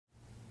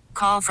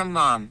Call from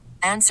mom.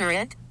 Answer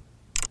it.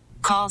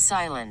 Call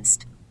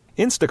silenced.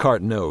 Instacart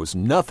knows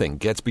nothing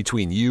gets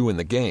between you and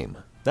the game.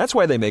 That's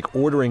why they make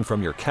ordering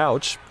from your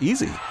couch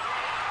easy.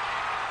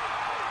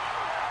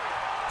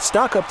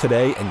 Stock up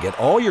today and get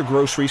all your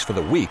groceries for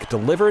the week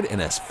delivered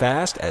in as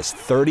fast as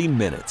 30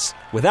 minutes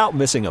without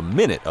missing a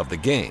minute of the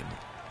game.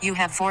 You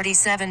have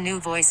 47 new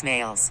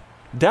voicemails.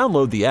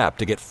 Download the app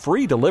to get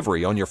free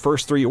delivery on your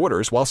first 3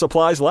 orders while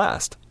supplies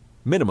last.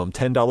 Minimum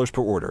 $10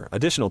 per order.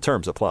 Additional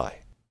terms apply.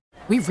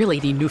 We really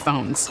need new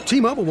phones.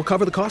 T-Mobile will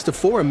cover the cost of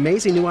 4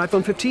 amazing new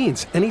iPhone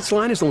 15s, and each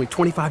line is only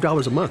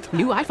 $25 a month.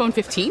 New iPhone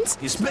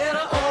 15s? It's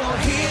better over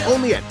here.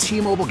 Only at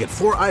T-Mobile, get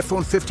 4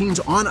 iPhone 15s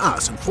on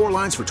us and 4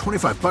 lines for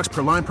 $25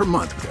 per line per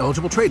month with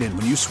eligible trade-in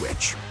when you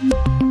switch.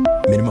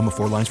 Minimum of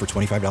 4 lines for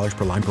 $25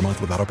 per line per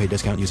month with autopay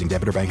discount using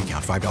debit or bank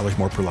account. $5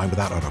 more per line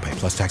without autopay,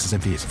 plus taxes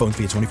and fees. Phone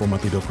fee at 24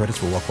 monthly bill credits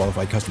for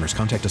well-qualified customers.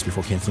 Contact us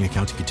before canceling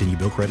account to continue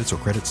bill credits or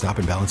credit stop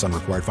and balance on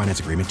required finance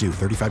agreement due.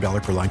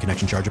 $35 per line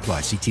connection charge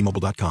applies. See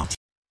T-Mobile.com.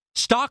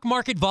 Stock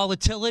market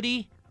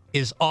volatility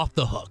is off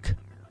the hook.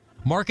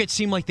 Markets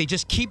seem like they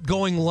just keep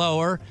going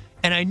lower,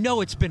 and I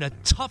know it's been a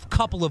tough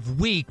couple of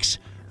weeks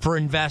for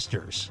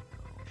investors.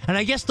 And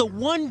I guess the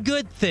one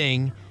good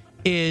thing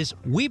is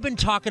we've been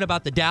talking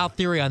about the Dow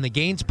Theory on the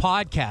Gains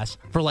podcast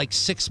for like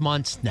 6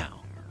 months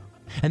now.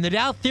 And the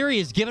Dow Theory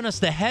has given us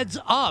the heads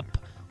up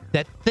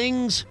that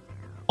things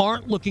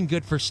aren't looking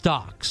good for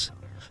stocks.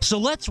 So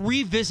let's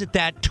revisit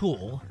that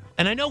tool.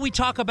 And I know we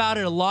talk about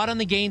it a lot on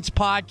the Gains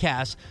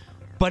podcast,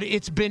 but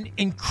it's been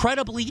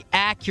incredibly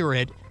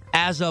accurate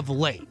as of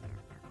late.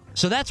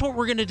 So that's what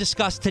we're going to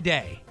discuss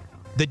today.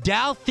 The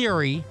Dow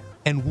Theory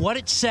and what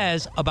it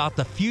says about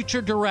the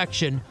future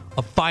direction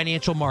of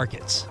financial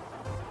markets.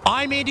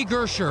 I'm Andy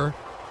Gersher,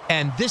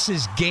 and this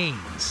is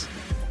Gains.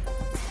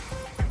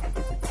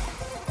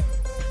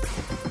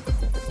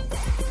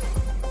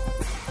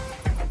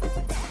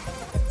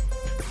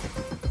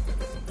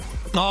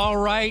 All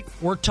right,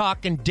 we're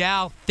talking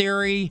Dow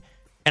Theory.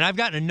 And I've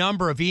gotten a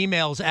number of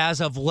emails as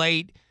of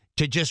late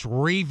to just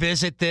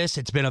revisit this.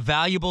 It's been a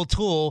valuable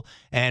tool,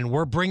 and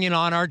we're bringing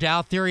on our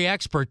Dow Theory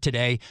expert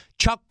today,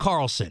 Chuck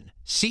Carlson,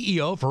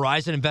 CEO of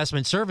Horizon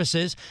Investment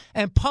Services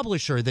and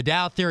publisher of the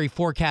Dow Theory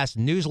Forecast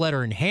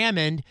newsletter in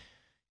Hammond.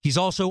 He's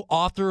also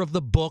author of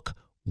the book,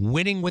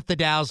 Winning with the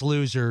Dow's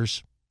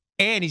Losers,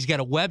 and he's got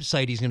a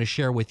website he's going to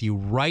share with you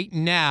right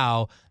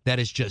now that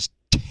is just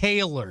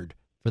tailored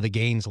for the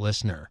Gains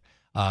listener.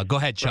 Go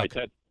ahead, Chuck.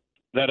 Right,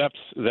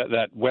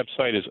 that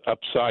website is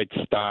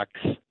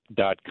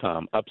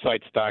upsidestocks.com.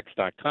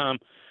 Upsidestocks.com.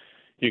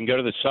 You can go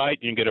to the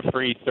site. You can get a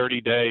free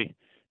 30-day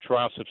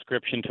trial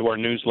subscription to our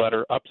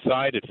newsletter,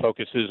 Upside. It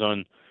focuses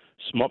on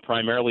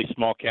primarily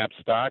small-cap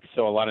stocks,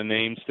 so a lot of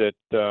names that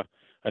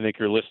I think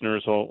your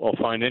listeners will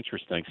find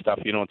interesting, stuff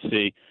you don't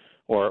see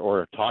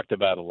or talked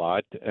about a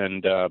lot,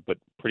 and but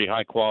pretty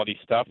high-quality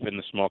stuff in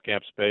the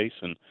small-cap space.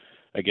 And,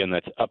 again,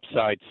 that's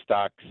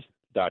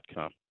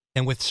upsidestocks.com.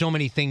 And with so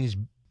many things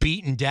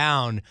beaten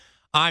down,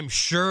 I'm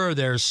sure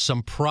there's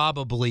some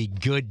probably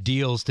good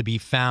deals to be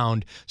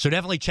found. So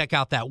definitely check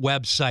out that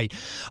website.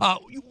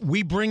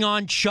 We bring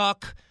on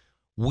Chuck.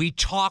 We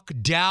talk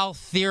Dow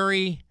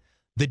Theory.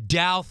 The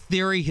Dow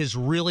Theory has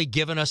really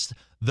given us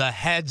the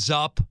heads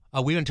up.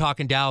 We've been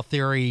talking Dow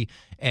Theory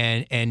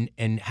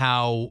and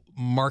how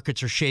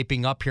markets are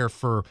shaping up here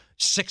for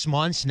 6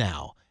 months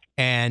now.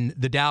 And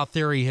the Dow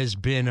Theory has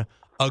been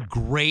a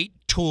great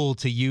tool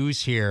to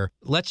use here.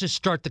 Let's just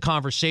start the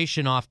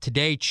conversation off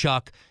today,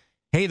 Chuck.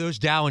 Hey, those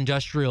Dow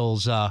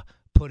Industrials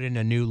put in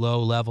a new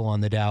low level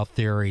on the Dow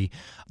Theory.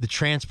 The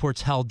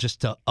transport's held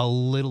just a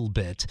little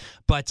bit.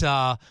 But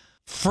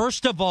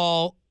first of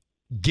all,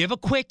 give a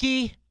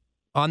quickie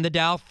on the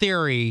Dow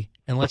Theory,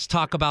 and let's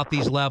talk about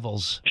these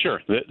levels. Sure.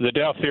 The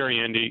Dow Theory,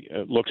 Andy,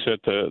 looks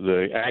at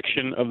the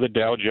action of the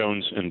Dow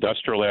Jones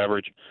Industrial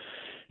Average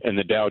and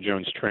the Dow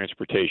Jones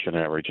Transportation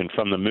Average. And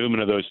from the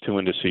movement of those two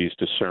indices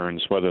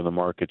discerns whether the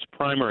market's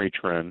primary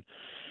trend,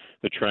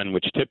 the trend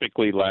which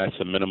typically lasts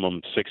a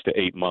minimum 6 to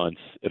 8 months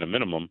at a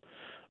minimum,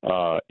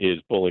 is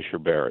bullish or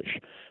bearish.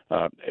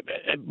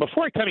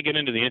 Before I kind of get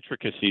into the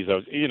intricacies,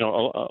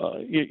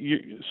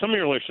 some of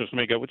your listeners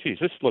may go, well, geez,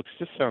 this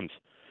sounds,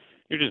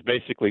 you're just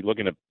basically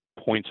looking at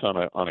points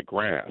on a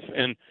graph.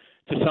 And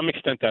to some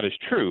extent that is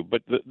true,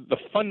 but the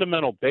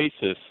fundamental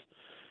basis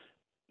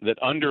that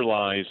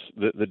underlies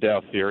the Dow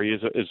Theory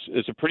is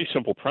a pretty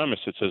simple premise.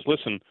 It says,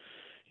 listen,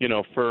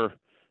 for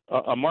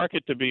a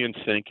market to be in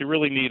sync, you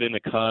really need an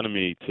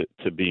economy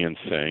to be in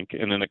sync.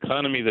 And an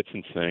economy that's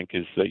in sync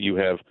is that you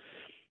have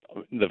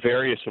the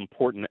various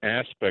important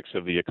aspects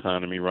of the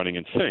economy running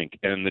in sync.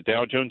 And the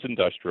Dow Jones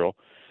Industrial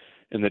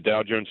and the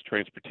Dow Jones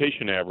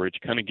Transportation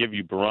Average kind of give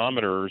you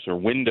barometers or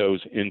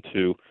windows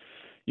into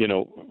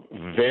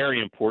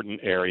very important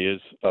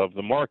areas of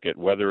the market,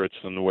 whether it's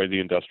in the way the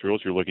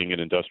industrials, you're looking at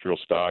industrial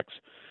stocks,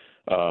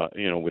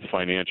 with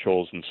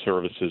financials and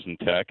services and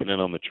tech. And then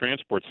on the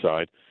transport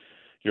side,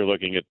 you're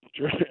looking at,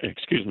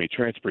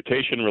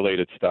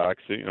 transportation-related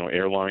stocks,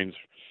 airlines,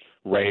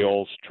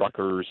 rails,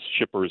 truckers,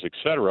 shippers, et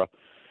cetera.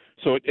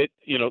 So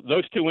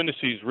those two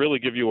indices really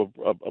give you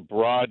a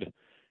broad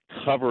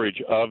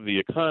coverage of the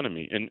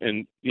economy,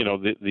 and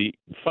the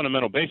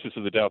fundamental basis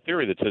of the Dow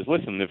theory that says,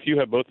 listen, if you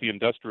have both the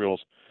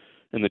industrials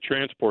and the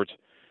transports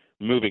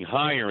moving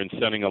higher and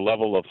setting a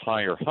level of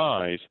higher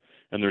highs,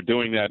 and they're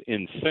doing that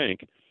in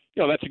sync,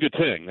 that's a good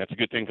thing. That's a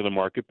good thing for the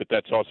market, but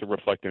that's also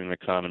reflecting an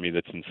economy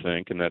that's in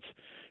sync, and that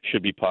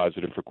should be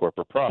positive for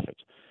corporate profits.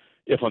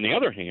 If, on the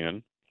other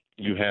hand,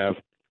 you have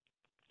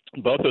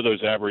both of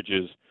those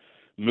averages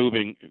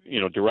moving,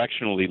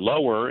 directionally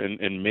lower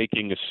and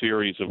making a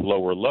series of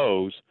lower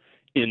lows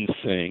in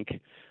sync,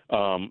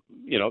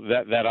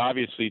 that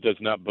obviously does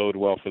not bode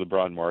well for the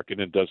broad market.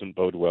 It doesn't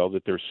bode well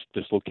that there's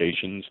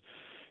dislocations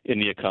in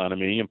the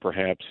economy, and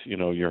perhaps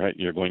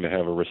you're going to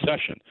have a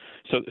recession.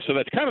 So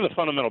that's kind of the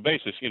fundamental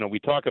basis. We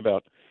talk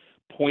about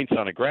points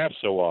on a graph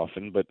so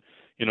often, but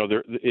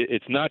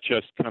it's not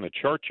just kind of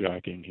chart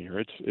jockeying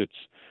here.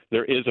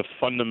 There is a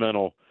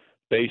fundamental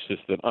basis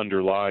that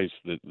underlies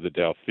the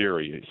Dow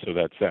theory. So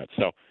that's that.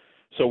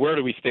 So where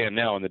do we stand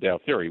now in the Dow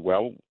theory?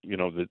 Well,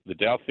 the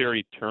Dow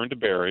theory turned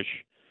bearish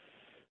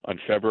on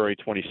February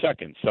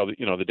 22nd. So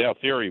the Dow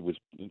theory was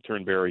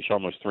turned bearish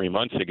almost 3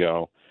 months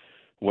ago,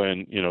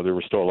 when there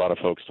were still a lot of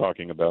folks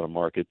talking about a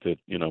market that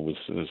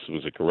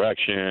was a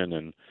correction,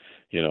 and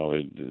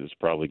it was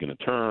probably going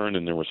to turn,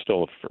 and there was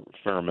still a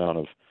fair amount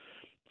of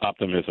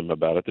optimism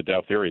about it. The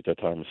Dow theory at that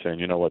time was saying,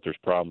 there's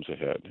problems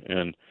ahead,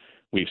 and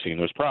we've seen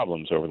those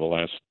problems over the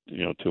last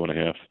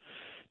 2.5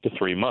 to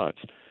 3 months.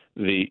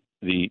 The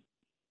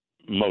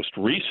most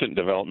recent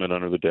development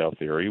under the Dow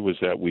theory was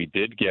that we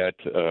did get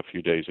a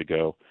few days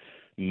ago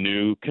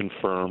new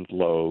confirmed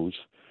lows,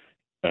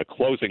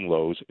 closing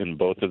lows in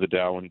both of the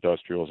Dow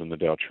Industrials and the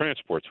Dow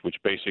Transports, which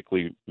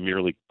basically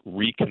merely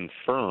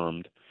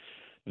reconfirmed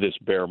this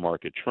bear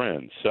market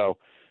trend. So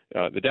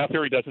the Dow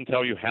theory doesn't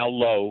tell you how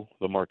low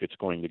the market's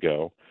going to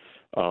go.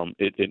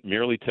 It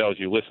merely tells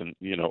you, listen,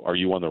 are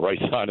you on the right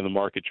side of the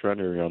market trend,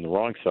 or are you on the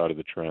wrong side of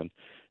the trend,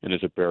 and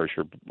is it bearish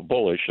or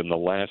bullish? And the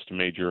last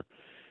major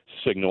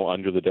signal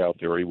under the Dow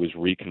theory was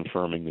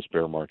reconfirming this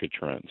bear market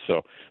trend.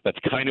 So that's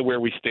kind of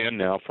where we stand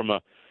now from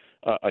a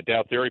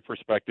Dow theory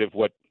perspective.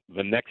 What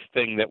the next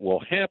thing that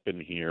will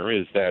happen here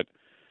is that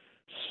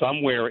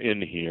somewhere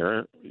in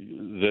here,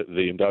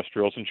 the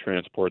industrials and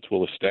transports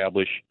will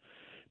establish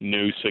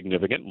new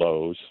significant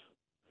lows.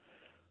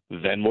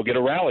 Then we'll get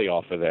a rally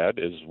off of that,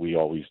 as we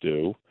always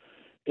do,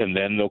 and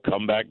then they'll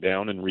come back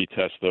down and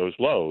retest those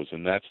lows,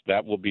 and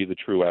that will be the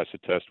true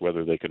acid test,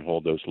 whether they can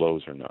hold those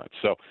lows or not.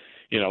 So,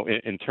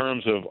 in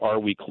terms of, are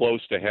we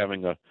close to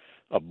having a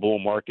bull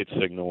market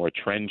signal or a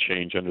trend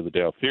change under the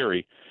Dow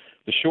theory,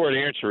 the short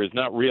answer is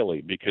not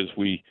really, because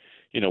we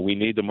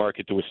need the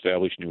market to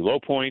establish new low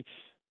points,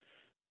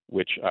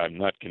 which I'm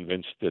not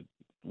convinced that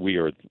we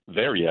are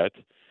there yet.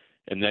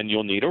 And then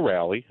you'll need a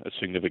rally, a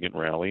significant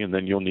rally, and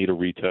then you'll need a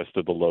retest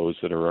of the lows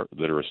that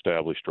are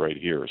established right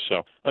here.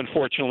 So,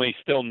 unfortunately,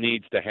 still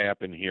needs to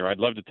happen here. I'd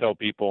love to tell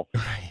people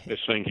this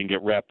thing can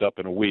get wrapped up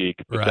in a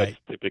week, but that's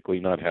typically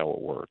not how it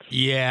works.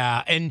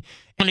 Yeah, and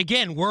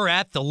again, we're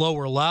at the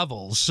lower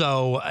levels,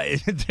 so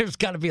there's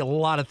got to be a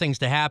lot of things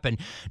to happen.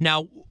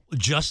 Now,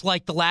 just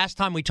like the last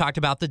time we talked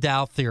about the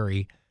Dow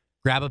theory,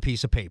 grab a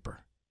piece of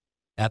paper.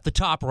 At the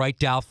top, write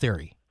Dow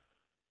theory,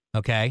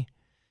 okay?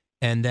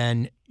 And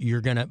then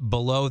you're going to,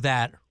 below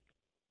that,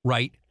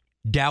 write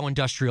Dow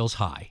Industrials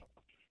high.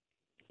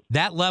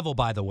 That level,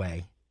 by the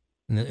way,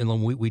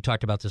 and we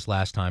talked about this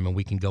last time, and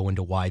we can go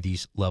into why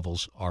these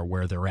levels are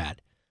where they're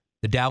at.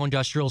 The Dow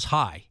Industrials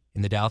high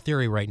in the Dow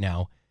theory right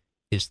now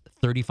is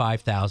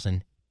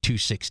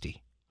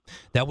 35,260.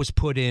 That was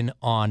put in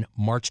on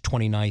March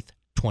 29th,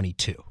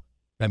 22.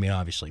 I mean,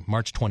 obviously,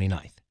 March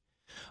 29th.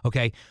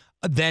 Okay.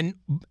 Then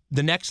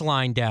the next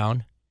line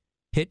down,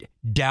 hit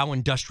Dow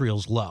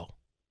Industrials low.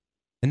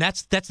 And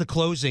that's the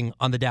closing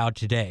on the Dow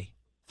today,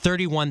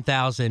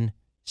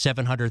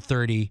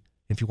 31,730,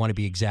 if you want to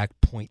be exact,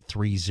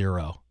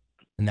 0.30.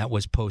 And that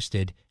was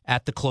posted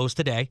at the close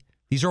today.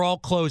 These are all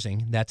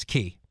closing. That's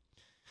key.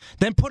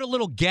 Then put a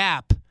little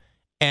gap,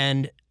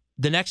 and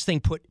the next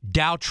thing, put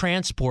Dow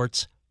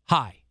Transports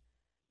high.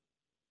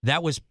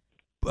 That was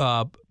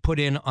put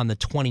in on the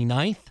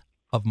 29th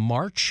of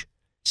March,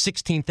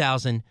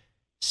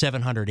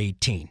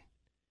 16,718.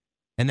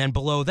 And then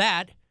below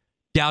that,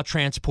 Dow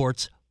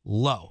Transports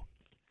low.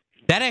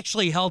 That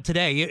actually held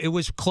today. It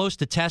was close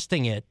to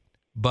testing it,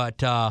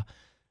 but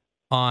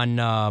on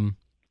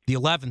the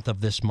 11th of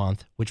this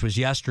month, which was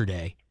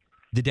yesterday,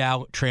 the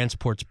Dow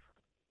Transports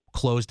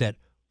closed at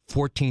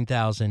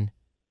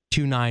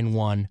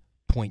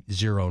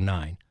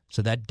 14,291.09.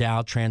 So that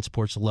Dow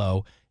Transports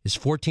low is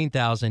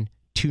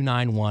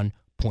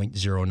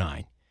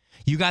 14,291.09.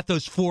 You got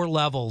those four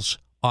levels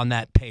on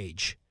that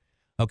page,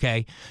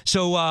 okay?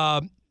 So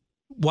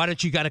why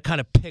don't you got to kind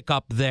of pick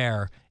up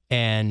there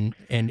and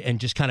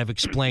just kind of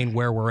explain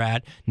where we're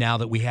at now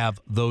that we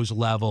have those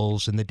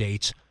levels and the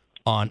dates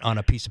on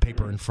a piece of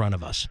paper in front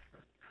of us.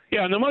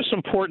 Yeah, and the most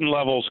important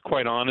levels,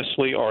 quite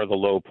honestly, are the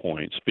low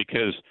points,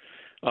 because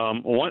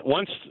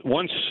once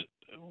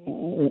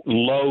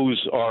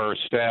lows are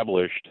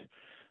established,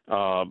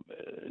 the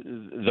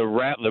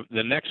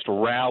next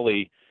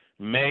rally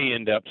may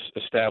end up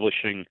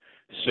establishing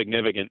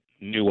significant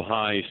new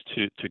highs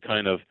to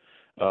kind of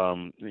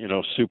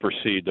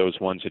supersede those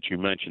ones that you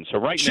mentioned. So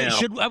real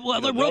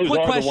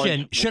quick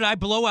question: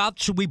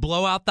 should we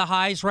blow out the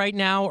highs right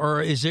now,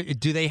 or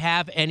do they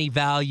have any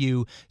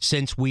value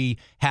since we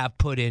have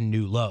put in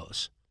new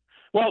lows?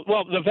 Well,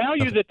 the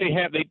value that they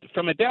have,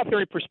 from a Dow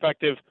theory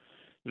perspective,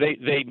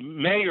 they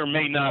may or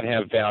may not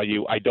have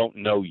value. I don't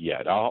know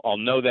yet. I'll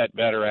know that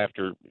better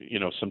after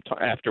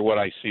after what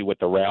I see what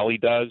the rally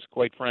does.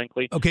 Quite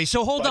frankly. Okay,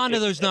 so hold on to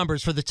those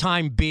numbers for the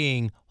time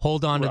being.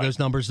 Hold on to those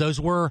numbers.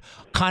 Those were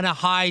kind of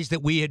highs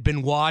that we had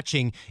been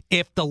watching.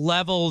 If the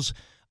levels,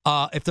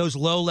 if those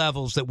low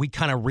levels that we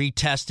kind of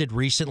retested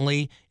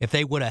recently, if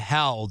they would have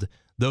held,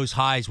 those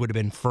highs would have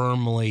been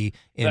firmly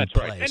in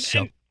place.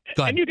 Right.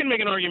 And you can make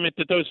an argument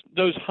that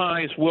those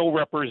highs will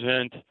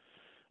represent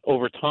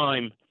over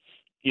time,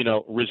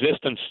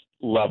 resistance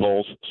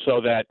levels,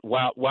 so that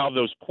while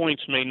those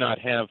points may not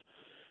have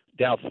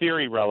Dow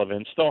theory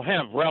relevance, they'll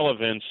have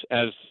relevance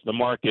as the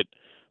market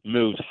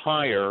moves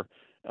higher,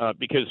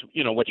 because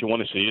what you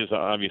want to see is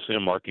obviously a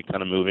market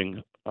kind of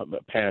moving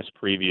past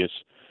previous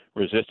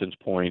resistance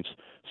points,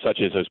 such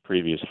as those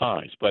previous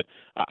highs. But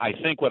I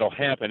think what will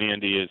happen,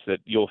 Andy, is that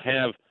you'll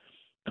have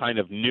kind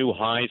of new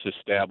highs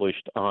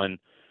established on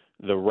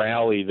the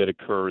rally that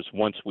occurs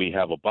once we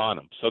have a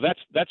bottom. So that's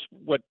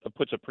what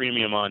puts a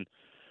premium on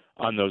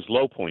those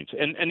low points.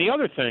 And the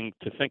other thing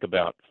to think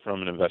about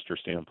from an investor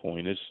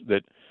standpoint is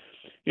that,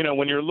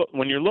 when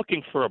you're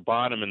looking for a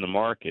bottom in the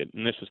market,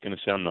 and this is going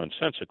to sound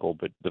nonsensical,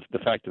 but the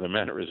fact of the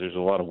matter is there's a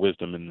lot of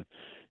wisdom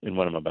in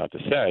what I'm about to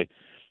say.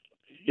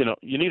 You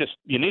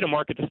need a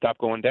market to stop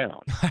going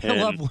down.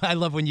 I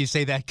love when you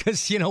say that,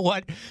 because you know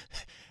what?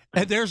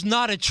 There's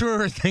not a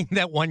truer thing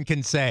that one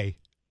can say.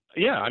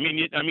 Yeah, I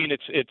mean,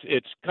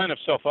 it's kind of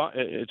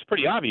it's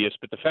pretty obvious,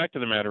 but the fact of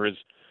the matter is,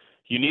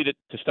 you need it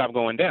to stop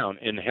going down.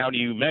 And how do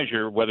you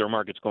measure whether a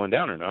market's going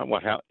down or not?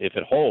 Well, if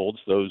it holds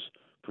those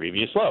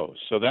previous lows.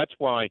 So that's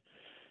why,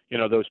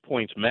 those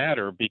points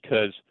matter,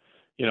 because,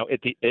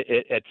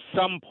 at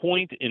some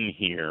point in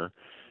here,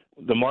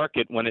 the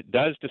market, when it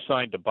does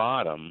decide to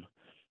bottom,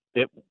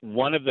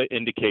 one of the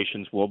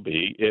indications will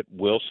be it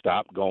will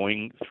stop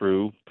going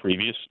through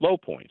previous low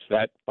points.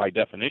 That, by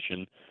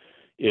definition,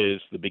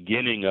 is the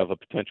beginning of a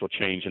potential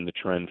change in the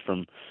trend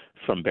from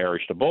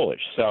bearish to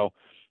bullish. So,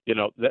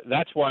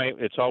 that's why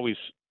it's always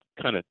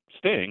kind of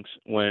stinks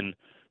when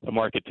the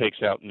market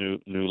takes out new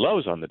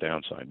lows on the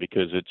downside,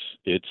 because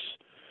it's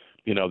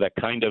that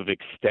kind of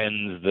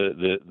extends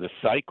the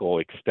cycle,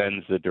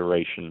 extends the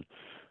duration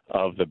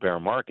of the bear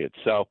market.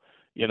 So,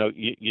 you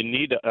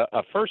need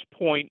a first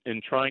point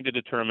in trying to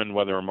determine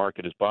whether a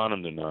market is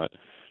bottomed or not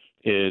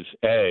is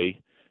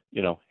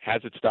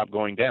has it stopped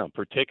going down,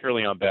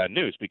 particularly on bad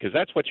news, because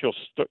that's what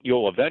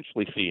you'll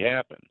eventually see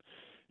happen,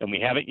 and we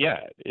haven't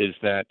yet, is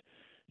that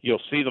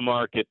you'll see the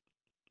market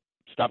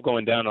stop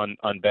going down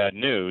on bad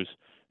news.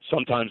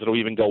 Sometimes it'll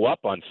even go up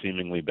on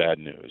seemingly bad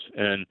news.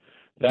 And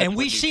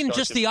we've seen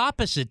just the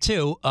opposite,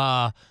 too.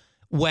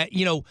 When,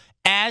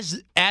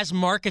 as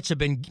markets have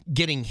been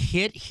getting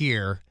hit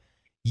here,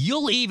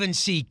 you'll even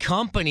see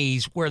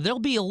companies where there'll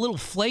be a little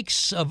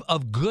flakes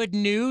of good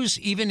news,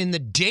 even in the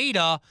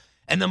data,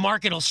 and the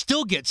market will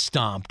still get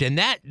stomped. And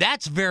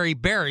that's very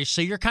bearish.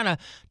 So you're kind of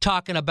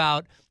talking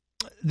about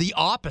the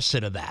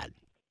opposite of that.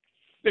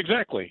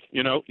 Exactly.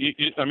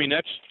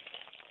 That's,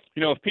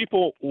 if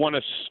people want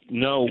to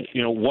know,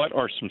 what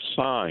are some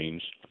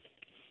signs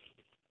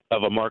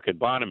of a market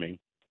bottoming?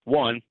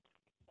 One, it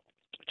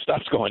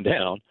stops going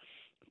down.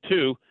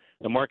 Two,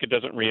 the market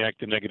doesn't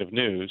react to negative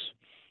news.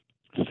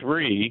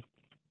 Three,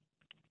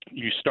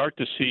 you start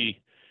to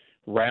see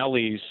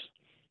rallies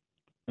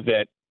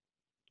that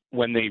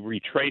when they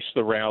retrace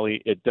the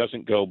rally, it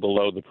doesn't go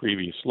below the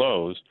previous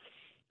lows.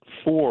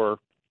 Four,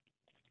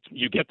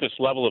 you get this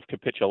level of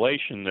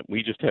capitulation that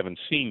we just haven't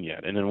seen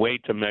yet. And a way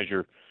to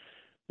measure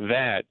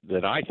that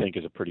I think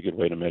is a pretty good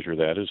way to measure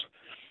that is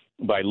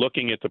by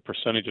looking at the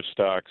percentage of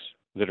stocks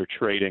that are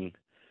trading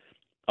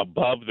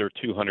above their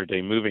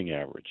 200-day moving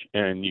average.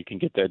 And you can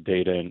get that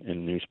data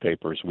in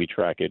newspapers. We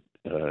track it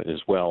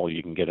as well.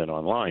 You can get it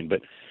online.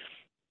 But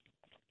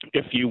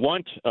if you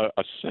want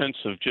a sense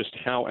of just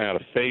how out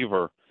of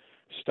favor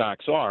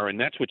stocks are, and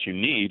that's what you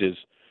need, is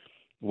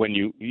when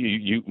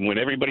when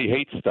everybody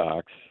hates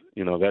stocks,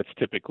 that's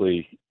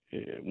typically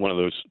one of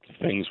those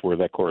things where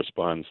that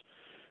corresponds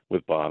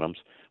with bottoms.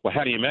 Well,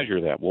 how do you measure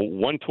that? Well,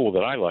 one tool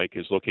that I like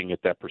is looking at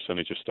that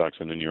percentage of stocks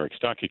in the New York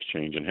Stock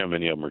Exchange and how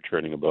many of them are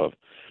trading above,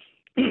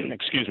 their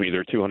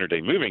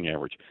 200-day moving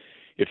average.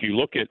 If you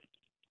look at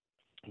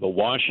the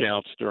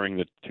washouts during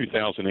the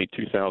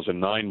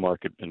 2008-2009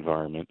 market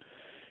environment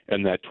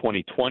and that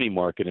 2020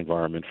 market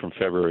environment from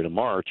February to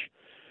March,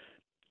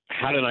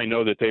 how did I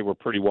know that they were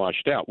pretty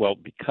washed out? Well,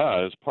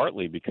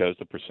 partly because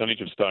the percentage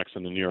of stocks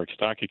in the New York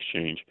Stock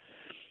Exchange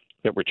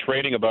that were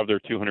trading above their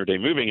 200-day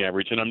moving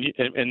average,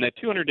 and that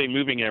 200-day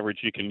moving average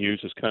you can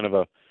use as kind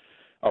of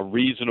a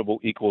reasonable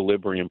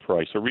equilibrium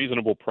price, a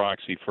reasonable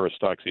proxy for a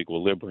stock's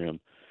equilibrium.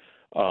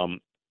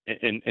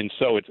 And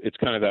so it's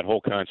kind of that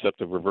whole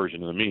concept of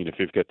reversion to the mean. If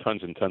you've got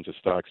tons and tons of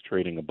stocks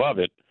trading above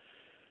it,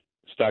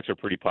 stocks are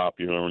pretty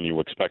popular and you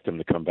expect them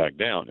to come back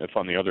down. If,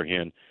 on the other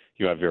hand,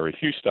 you have very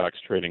few stocks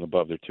trading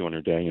above their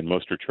 200-day and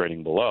most are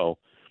trading below,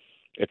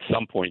 at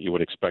some point you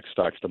would expect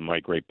stocks to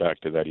migrate back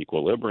to that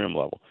equilibrium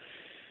level.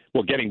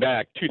 Well, getting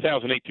back,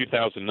 2008,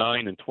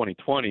 2009, and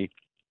 2020,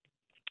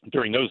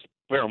 during those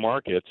bear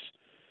markets,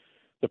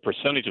 the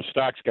percentage of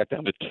stocks got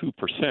down to 2%.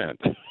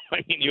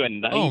 I mean, you had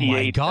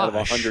 98 out of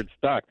 100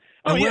 stocks.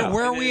 Oh,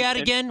 where are we at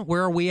again?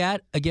 Where are we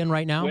at again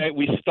right now?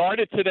 We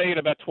started today at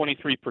about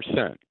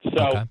 23%.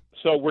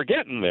 So we're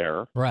getting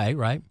there. Right.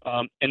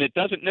 And it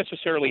doesn't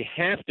necessarily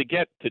have to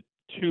get to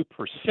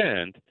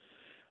 2%.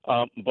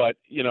 But,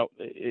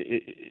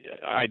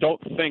 I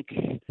don't think.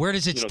 Where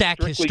does it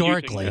stack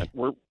historically?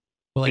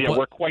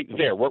 We're quite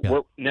there.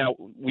 Now,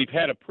 we've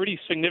had a pretty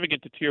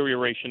significant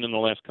deterioration in the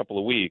last couple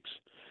of weeks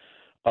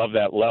of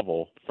that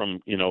level from,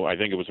 I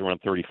think it was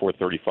around 34,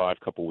 35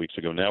 a couple of weeks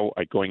ago. Now,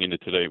 going into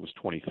today, it was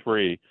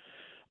 23.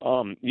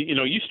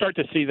 You start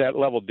to see that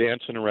level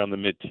dancing around the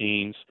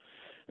mid-teens.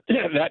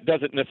 That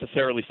doesn't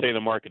necessarily say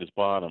the market is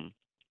bottom,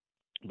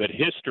 but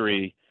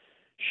history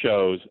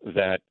shows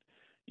that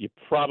you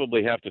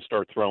probably have to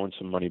start throwing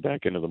some money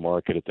back into the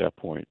market at that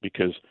point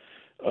because,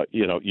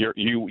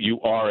 you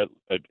are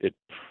at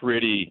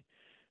pretty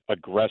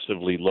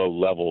aggressively low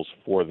levels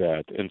for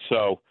that. And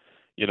so,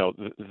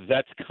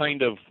 that's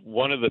kind of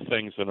one of the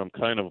things that I'm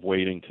kind of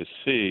waiting to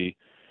see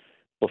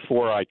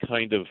before I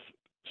kind of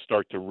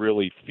start to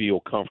really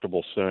feel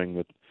comfortable saying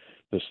that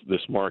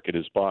this market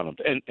is bottomed.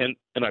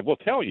 And I will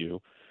tell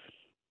you,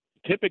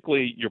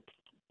 typically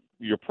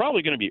you're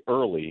probably going to be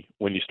early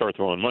when you start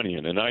throwing money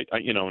in. And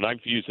I've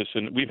used this,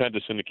 and we've had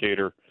this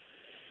indicator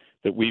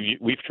that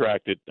we've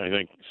tracked it, I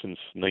think, since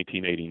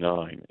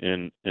 1989.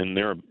 And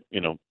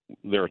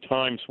there are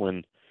times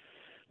when,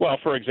 well,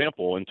 for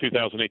example, in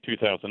 2008,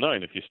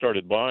 2009, if you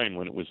started buying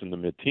when it was in the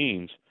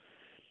mid-teens,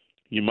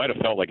 you might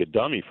have felt like a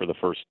dummy for the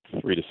first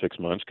 3 to 6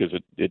 months because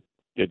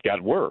it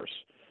got worse.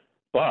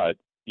 But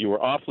you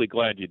were awfully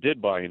glad you did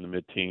buy in the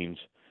mid-teens,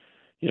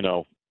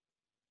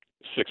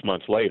 6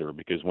 months later,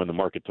 because when the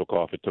market took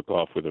off, it took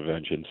off with a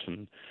vengeance,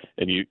 and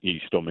you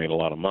still made a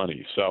lot of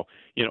money. So,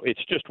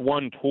 it's just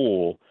one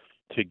tool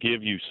to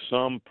give you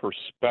some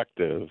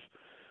perspective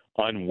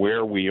on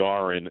where we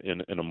are in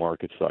a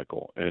market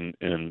cycle. And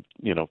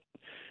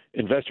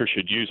investors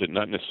should use it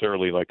not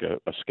necessarily like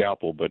a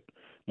scalpel, but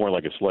more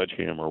like a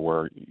sledgehammer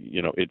where,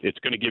 it's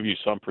going to give you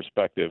some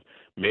perspective.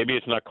 Maybe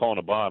it's not calling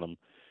a bottom,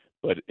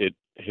 but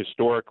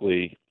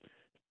historically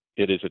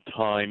it is a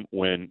time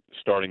when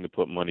starting to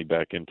put money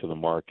back into the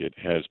market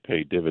has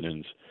paid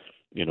dividends,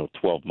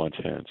 12 months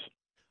hence.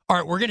 All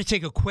right, we're going to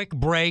take a quick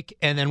break,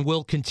 and then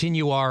we'll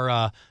continue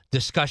our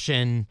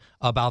discussion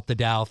about the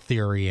Dow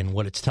theory and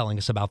what it's telling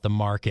us about the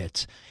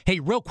markets. Hey,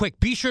 real quick,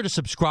 be sure to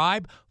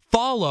subscribe,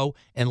 follow,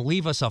 and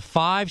leave us a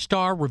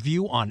 5-star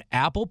review on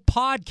Apple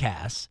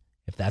Podcasts,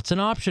 if that's an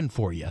option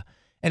for you.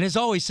 And as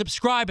always,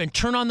 subscribe and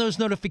turn on those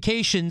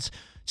notifications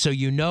so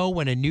you know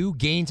when a new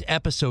Gains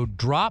episode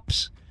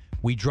drops.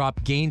 We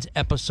drop Gains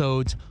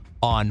episodes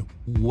on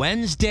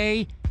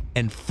Wednesday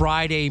and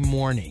Friday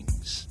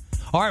mornings.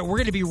 All right, we're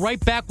going to be right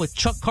back with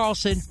Chuck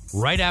Carlson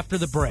right after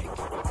the break.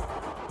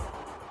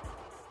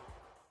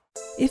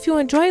 If you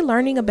enjoy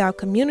learning about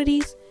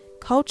communities,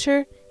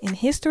 culture, and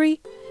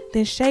history,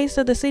 then Shades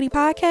of the City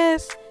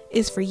podcast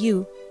is for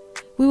you.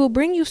 We will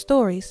bring you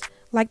stories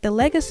like the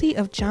legacy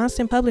of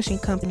Johnson Publishing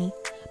Company,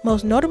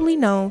 most notably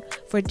known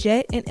for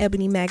Jet and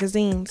Ebony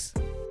magazines.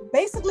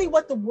 Basically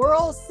what the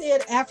world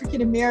said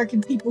African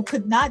American people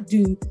could not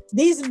do,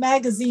 these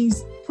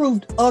magazines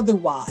proved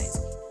otherwise.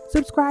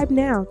 Subscribe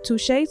now to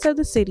Shades of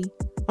the City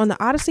on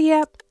the Odyssey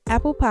app,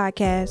 Apple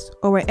Podcasts,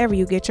 or wherever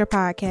you get your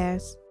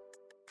podcasts.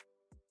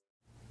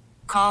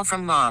 Call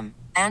from mom.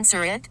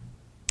 Answer it.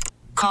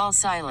 Call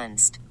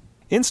silenced.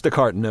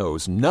 Instacart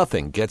knows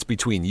nothing gets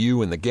between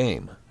you and the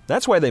game.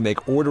 That's why they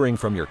make ordering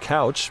from your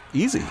couch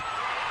easy.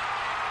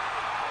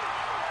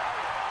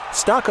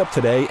 Stock up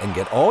today and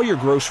get all your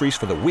groceries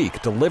for the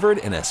week delivered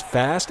in as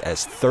fast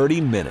as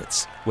 30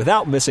 minutes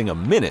without missing a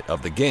minute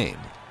of the game.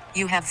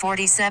 You have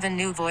 47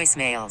 new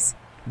voicemails.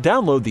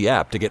 Download the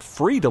app to get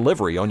free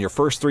delivery on your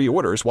first 3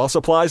 orders while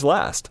supplies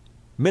last.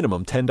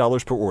 Minimum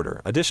 $10 per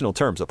order. Additional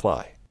terms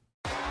apply.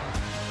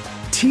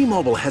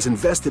 T-Mobile has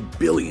invested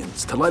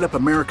billions to light up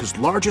America's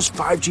largest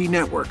 5G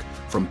network,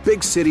 from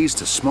big cities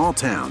to small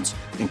towns,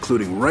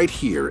 including right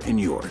here in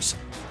yours.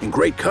 And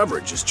great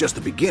coverage is just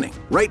the beginning.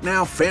 Right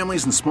now,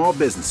 families and small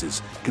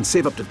businesses can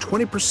save up to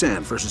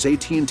 20% versus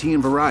AT&T and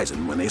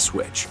Verizon when they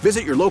switch.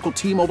 Visit your local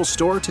T-Mobile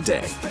store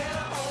today.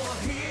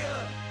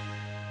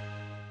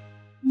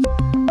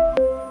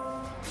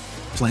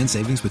 Plan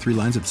savings with 3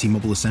 lines of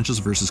T-Mobile Essentials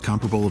versus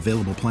comparable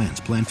available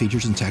plans. Plan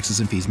features and taxes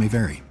and fees may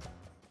vary.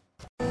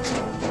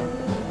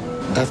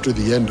 After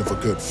the end of a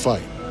good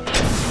fight,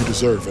 you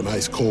deserve an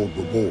ice-cold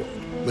reward.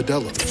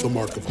 Modelo is the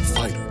mark of a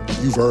fighter.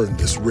 You've earned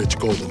this rich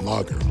golden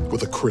lager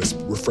with a crisp,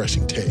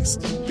 refreshing taste.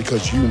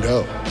 Because you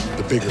know,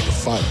 the bigger the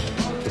fight,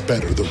 the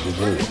better the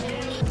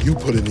reward. You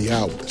put in the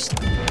hours,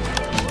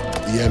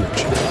 the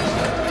energy,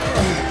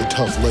 the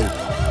tough labor.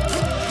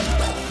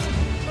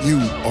 You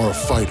are a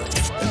fighter,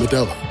 and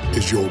Modelo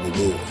is your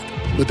reward.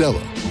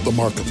 Modelo, the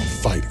mark of a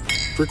fighter.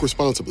 Drink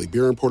responsibly.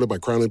 Beer imported by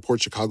Crown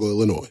Imports, Chicago,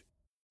 Illinois.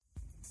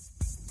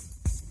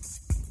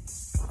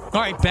 All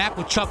right, back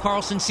with Chuck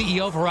Carlson,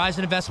 CEO of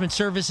Horizon Investment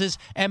Services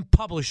and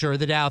publisher of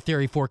the Dow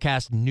Theory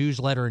Forecast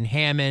newsletter in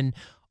Hammond,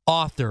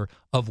 author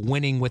of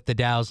Winning with the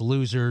Dow's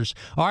Losers.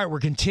 All right, we're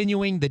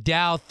continuing the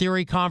Dow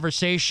Theory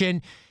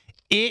conversation.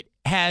 It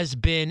has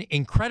been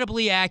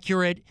incredibly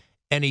accurate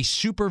and a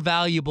super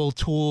valuable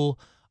tool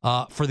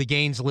for the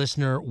Gains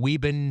listener. We've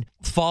been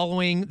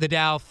following the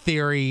Dow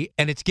Theory,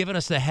 and it's given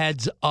us the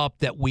heads up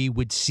that we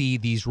would see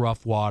these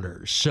rough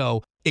waters.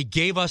 So it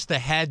gave us the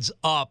heads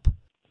up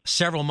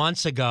several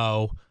months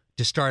ago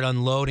to start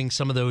unloading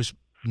some of those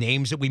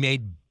names that we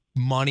made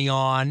money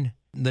on,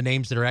 the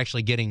names that are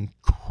actually getting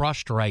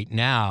crushed right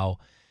now,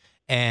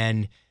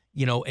 and,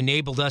 you know,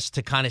 enabled us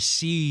to kind of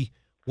see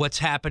what's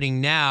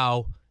happening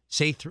now,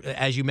 say,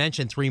 as you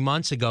mentioned, 3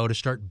 months ago, to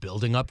start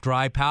building up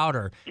dry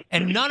powder.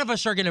 And none of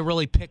us are going to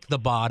really pick the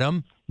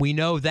bottom. We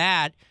know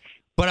that.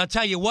 But I'll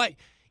tell you what,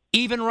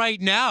 even right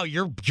now,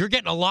 you're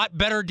getting a lot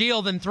better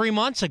deal than 3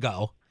 months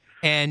ago.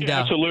 And yeah,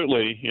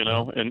 absolutely, you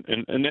know, and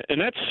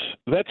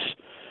that's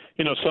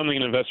you know,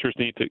 something investors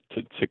need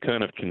to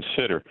kind of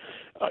consider.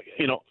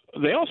 You know,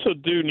 they also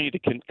do need to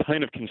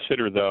kind of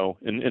consider, though,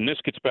 and this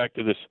gets back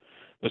to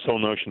this whole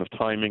notion of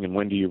timing and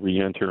when do you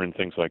re-enter and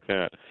things like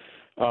that.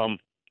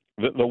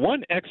 The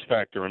one X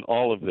factor in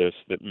all of this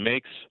that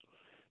makes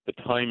the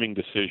timing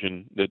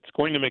decision, that's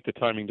going to make the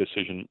timing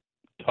decision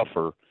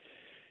tougher,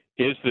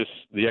 is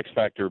the X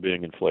factor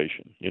being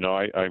inflation. You know,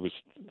 I was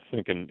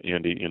thinking,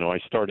 Andy, you know, I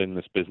started in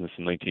this business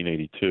in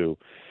 1982,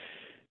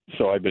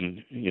 so I've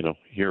been, you know,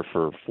 here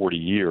for 40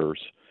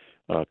 years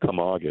come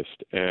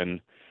August. And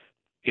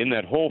in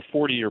that whole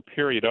 40-year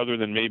period, other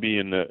than maybe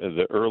in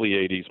the early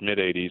 80s,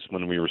 mid-80s,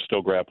 when we were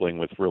still grappling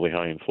with really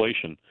high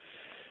inflation,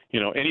 you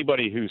know,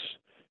 anybody who's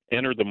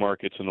entered the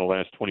markets in the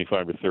last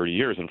 25 or 30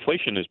 years,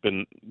 inflation has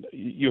been,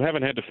 you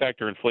haven't had to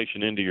factor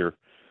inflation into your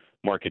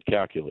market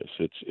calculus.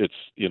 It's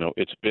you know,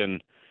 it's been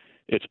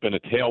a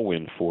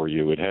tailwind for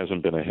you. It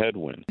hasn't been a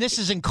headwind. This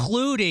is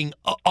including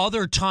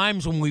other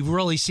times when we've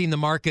really seen the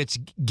markets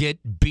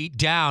get beat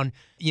down.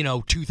 You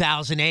know,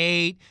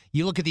 2008.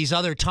 You look at these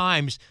other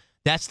times.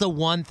 That's the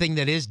one thing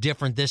that is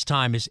different this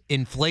time is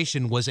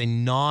inflation was a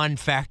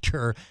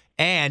non-factor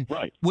and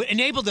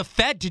enabled the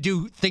Fed to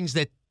do things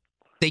that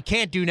they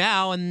can't do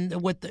now,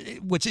 and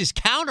which is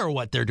counter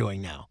what they're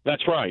doing now.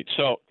 That's right.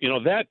 So you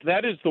know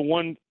that is the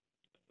one.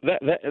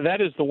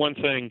 That is the one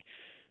thing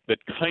that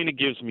kind of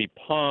gives me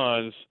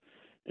pause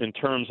in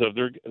terms of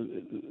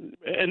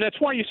and that's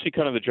why you see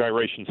kind of the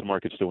gyrations the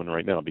market's doing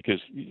right now, because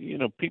you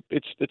know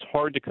it's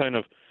hard to kind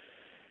of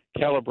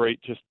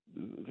calibrate just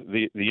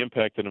the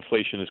impact that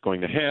inflation is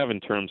going to have in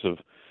terms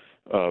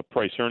of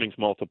price earnings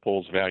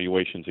multiples,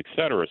 valuations, et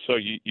cetera. So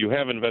you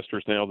have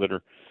investors now that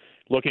are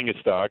looking at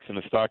stocks, and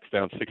the stock's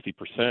down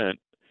 60%,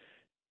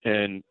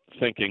 and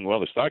thinking, well,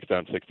 the stock's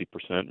down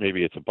 60%,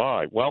 maybe it's a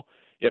buy. Well,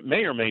 it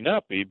may or may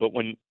not be, but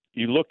when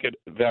you look at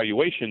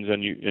valuations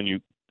and you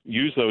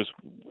use those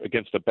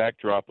against a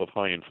backdrop of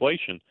high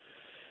inflation,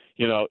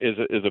 you know, is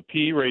a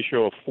P/E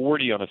ratio of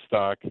 40 on a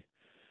stock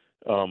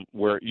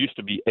where it used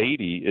to be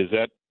 80,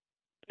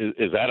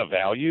 is that a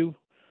value?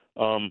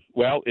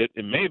 Well, it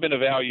may have been a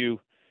value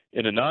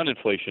in a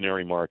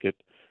non-inflationary market,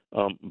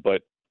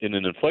 but in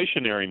an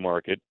inflationary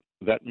market,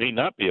 that may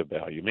not be a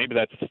value. Maybe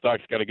that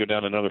stock's got to go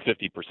down another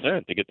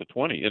 50% to get to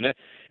 20,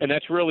 and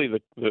that's really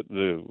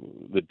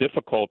the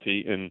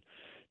difficulty in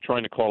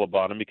trying to call a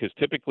bottom, because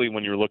typically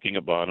when you're looking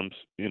at bottoms,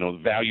 you know,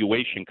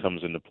 valuation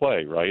comes into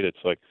play, right?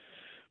 It's like,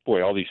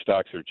 boy, all these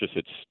stocks are just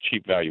at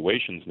cheap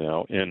valuations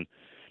now, and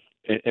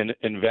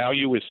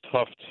value is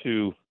tough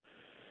to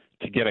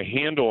get a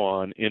handle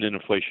on in an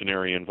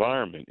inflationary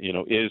environment. You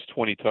know, is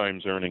 20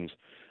 times earnings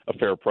a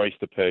fair price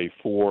to pay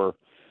for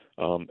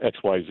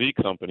XYZ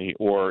company,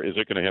 or is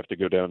it going to have to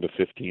go down to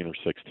 15 or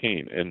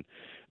 16 and,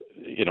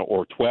 you know,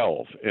 or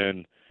 12?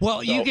 And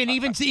well, so, you can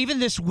even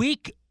this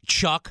week,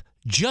 Chuck,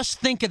 just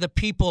think of the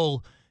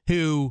people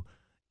who,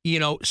 you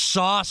know,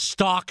 saw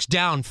stocks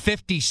down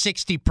 50,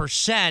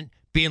 60%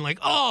 being like,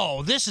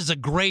 oh, this is a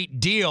great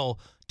deal,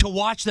 to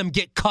watch them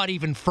get cut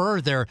even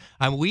further.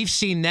 I mean, we've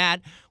seen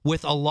that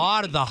with a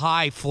lot of the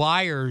high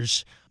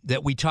flyers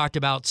that we talked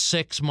about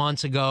 6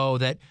 months ago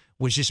that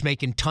was just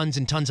making tons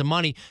and tons of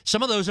money.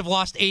 Some of those have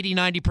lost 80,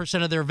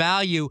 90% of their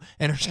value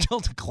and are still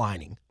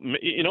declining.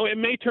 You know, it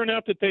may turn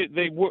out that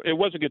it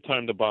was a good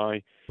time to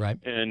buy. Right.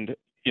 And,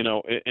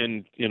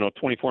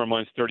 24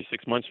 months,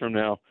 36 months from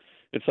now,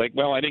 it's like,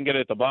 well, I didn't get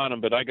it at the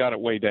bottom, but I got it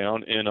way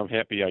down, and I'm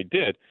happy I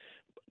did.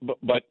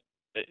 But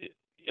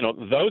you know,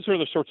 those are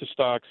the sorts of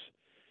stocks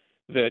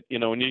that, you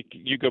know, when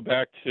you go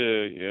back to,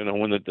 you know,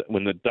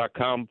 when the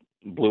dot-com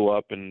blew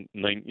up in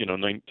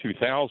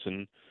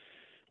 2000,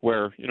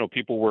 where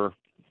people were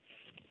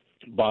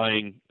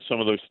buying some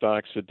of those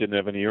stocks that didn't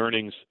have any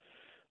earnings,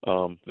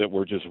 that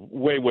were just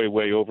way, way,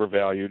 way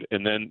overvalued,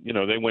 and then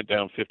they went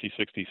down 50,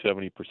 60,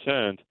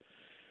 70%,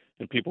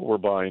 and people were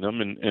buying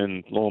them,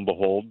 and lo and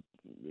behold,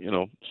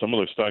 some of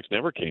those stocks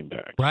never came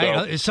back.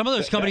 Right. So, some of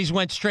those companies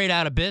went straight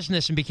out of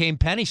business and became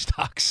penny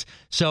stocks.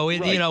 So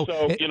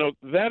that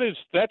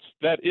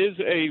is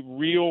a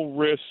real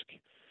risk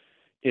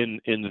in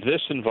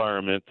this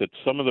environment, that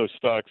some of those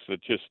stocks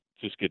that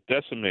just get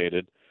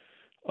decimated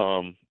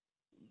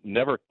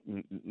never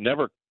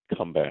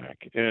come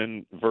back,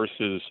 and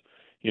versus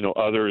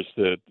others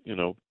that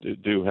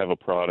do have a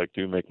product,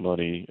 do make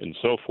money, and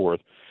so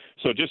forth.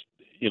 So just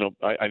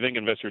I think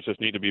investors just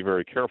need to be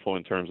very careful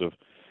in terms of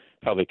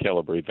how they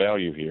calibrate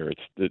value here.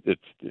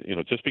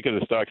 It's just because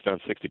the stock's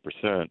down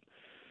 60%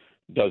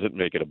 doesn't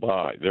make it a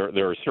buy.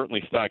 There are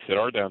certainly stocks that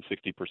are down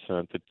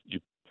 60%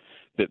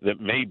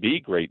 that may be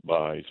great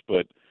buys,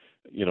 but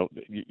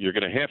you're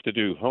going to have to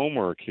do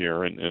homework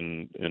here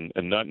and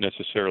not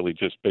necessarily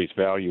just base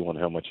value on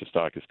how much the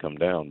stock has come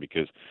down,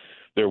 because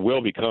there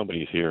will be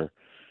companies here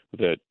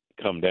that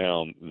come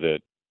down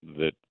that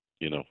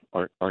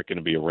aren't going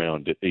to be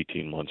around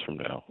 18 months from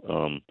now.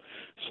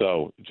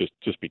 So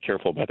just be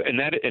careful about that.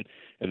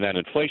 And that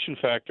inflation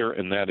factor,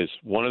 and that is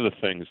one of the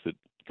things that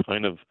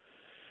kind of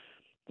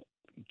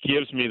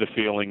gives me the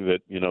feeling that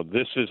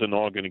this isn't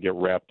all going to get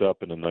wrapped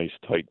up in a nice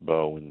tight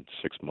bow in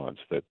 6 months.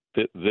 That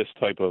this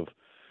type of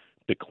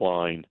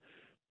decline,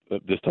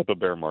 this type of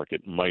bear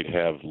market, might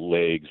have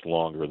legs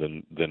longer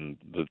than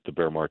the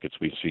bear markets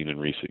we've seen in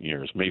recent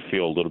years. May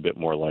feel a little bit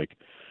more like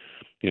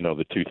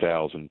the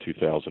 2000,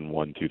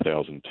 2001,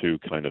 2002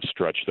 kind of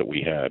stretch that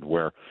we had,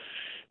 where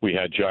we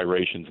had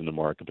gyrations in the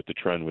market, but the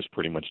trend was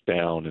pretty much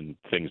down and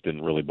things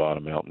didn't really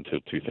bottom out until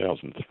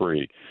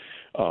 2003.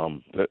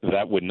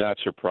 That would not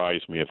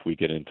surprise me if we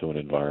get into an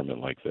environment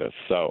like this.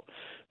 So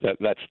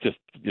that's just,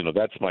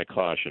 that's my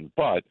caution.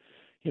 But,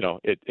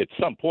 at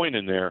some point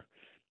in there,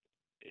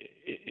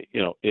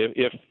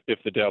 if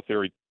the Dow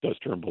theory does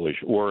turn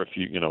bullish, or if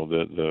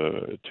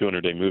the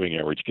 200-day moving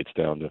average gets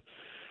down to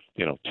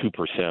 2%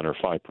 or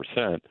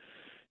 5%,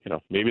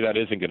 maybe that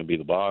isn't going to be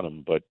the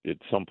bottom, but at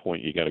some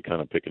point you got to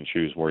kind of pick and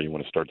choose where you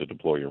want to start to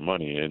deploy your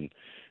money. And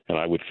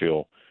I would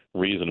feel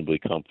reasonably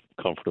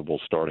comfortable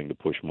starting to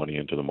push money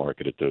into the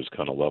market at those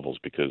kind of levels,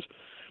 because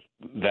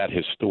that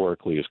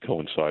historically has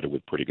coincided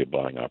with pretty good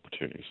buying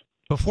opportunities.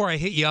 Before I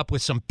hit you up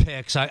with some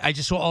picks, I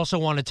just also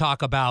want to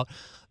talk about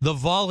the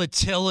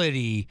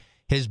volatility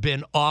has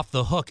been off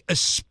the hook,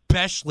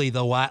 especially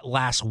the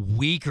last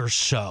week or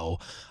so.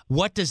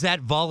 What does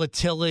that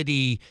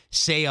volatility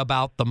say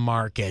about the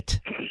market?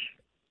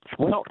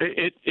 Well,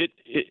 it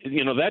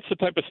that's the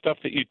type of stuff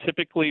that you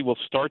typically will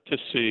start to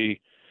see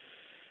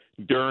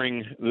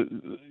during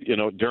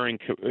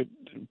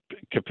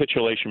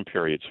capitulation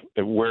periods,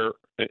 where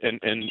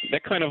and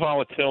that kind of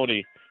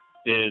volatility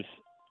is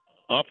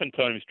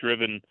oftentimes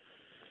driven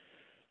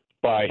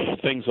by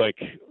things like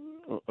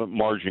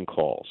margin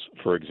calls,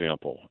 for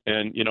example.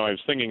 And I was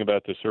thinking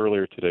about this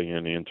earlier today,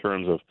 Andy, in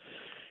terms of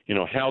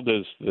how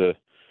does the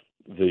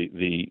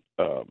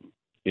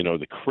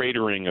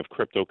cratering of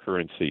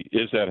cryptocurrency,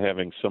 is that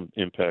having some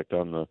impact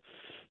on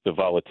the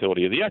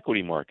volatility of the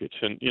equity markets?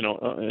 And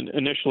and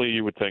initially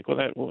you would think, well,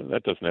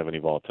 that doesn't have any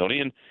volatility,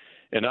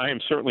 and I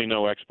am certainly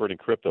no expert in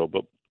crypto,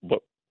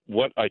 but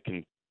what I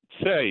can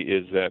say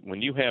is that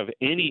when you have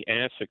any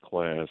asset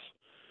class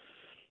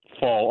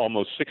fall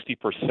almost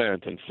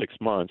 60% in 6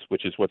 months,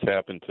 which is what's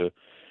happened to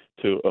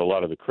a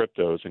lot of the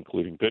cryptos,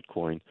 including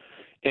Bitcoin,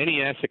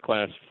 any asset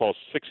class falls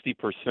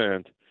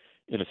 60%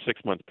 in a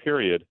 6-month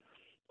period,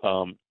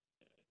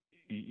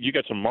 you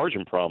got some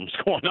margin problems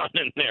going on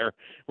in there.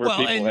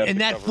 And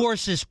that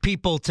forces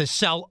people to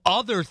sell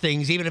other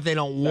things, even if they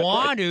don't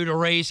want to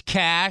raise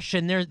cash.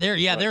 And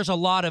there's a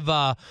lot of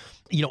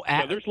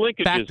there's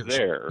linkages factors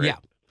there. Right? Yeah,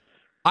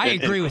 I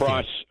agree with you.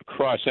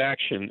 Cross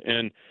action,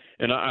 and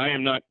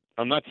I'm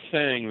not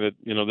saying that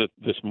that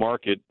this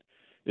market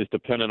is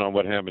dependent on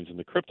what happens in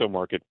the crypto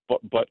market,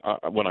 but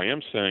what I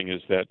am saying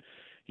is that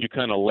you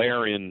kind of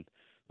layer in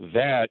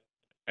that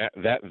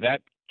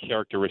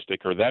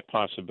characteristic or that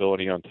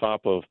possibility on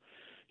top of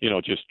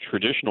just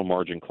traditional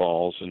margin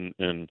calls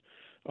and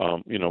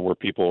where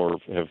people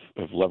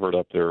have levered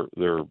up their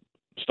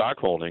stock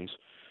holdings.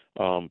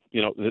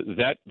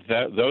 That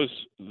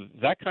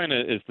kind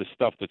of is the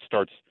stuff that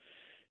starts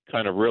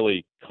kind of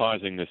really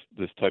causing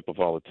this type of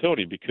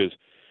volatility, because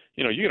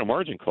you get a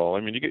margin call.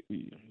 I mean,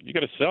 you got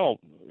to sell.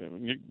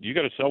 You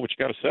got to sell what you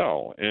got to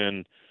sell,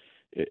 and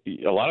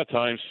a lot of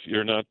times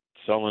you're not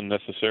selling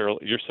necessarily.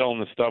 You're selling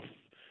the stuff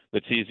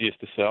that's easiest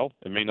to sell.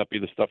 It may not be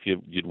the stuff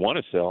you'd want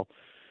to sell,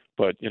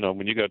 but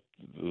when you got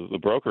the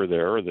broker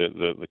there or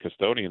the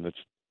custodian that's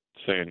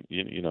saying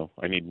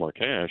I need more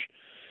cash,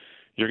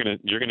 you're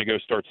gonna go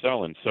start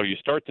selling. So you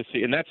start to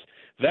see, and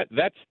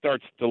that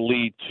starts to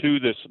lead to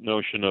this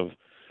notion of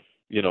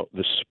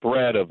the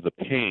spread of the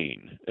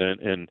pain,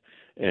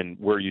 and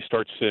where you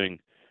start seeing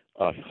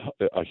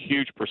a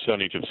huge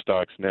percentage of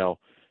stocks now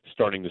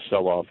starting to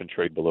sell off and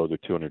trade below the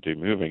 200-day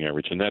moving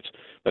average, and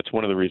that's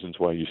one of the reasons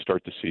why you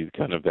start to see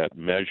kind of that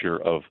measure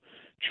of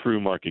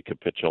true market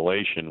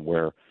capitulation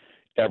where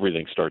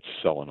everything starts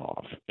selling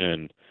off,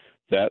 and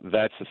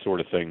that's the sort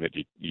of thing that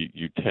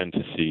you tend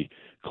to see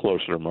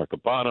closer to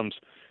market bottoms.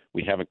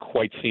 We haven't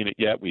quite seen it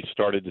yet. We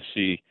started to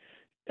see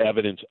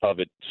evidence of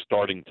it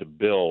starting to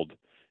build,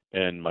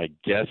 and my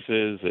guess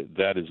is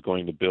that is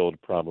going to build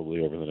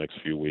probably over the next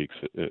few weeks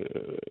 /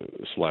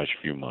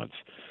 few months.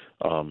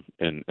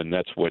 And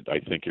that's what I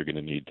think you're going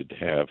to need to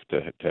have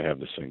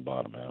this thing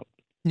bottom out.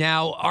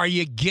 Now, are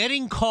you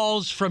getting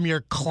calls from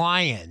your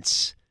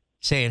clients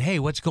saying, hey,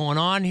 what's going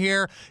on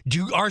here?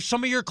 Are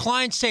some of your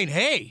clients saying,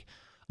 hey,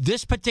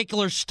 this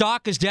particular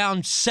stock is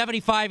down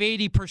 75,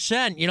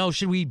 80%.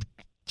 Should we,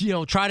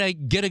 try to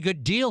get a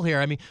good deal here?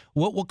 I mean,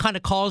 what kind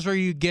of calls are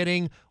you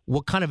getting?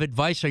 What kind of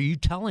advice are you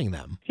telling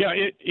them? Yeah,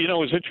 it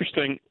was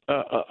interesting.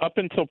 Up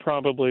until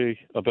probably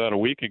about a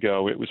week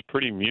ago, it was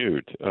pretty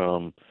mute.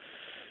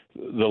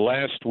 The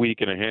last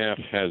week and a half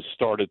has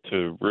started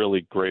to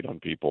really grate on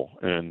people.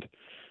 And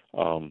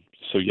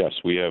so, yes,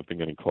 we have been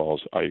getting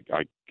calls. I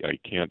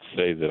can't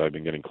say that I've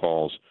been getting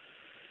calls,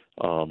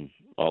 a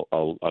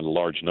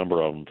large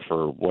number of them,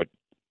 for what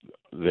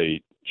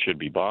they should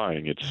be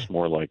buying. It's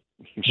more like,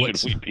 we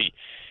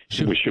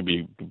should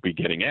be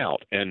getting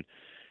out. And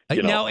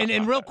now,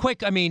 and real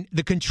quick, I mean,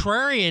 the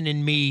contrarian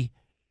in me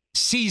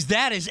sees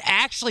that as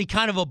actually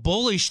kind of a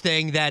bullish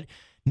thing, that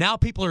now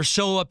people are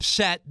so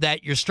upset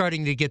that you're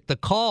starting to get the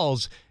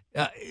calls.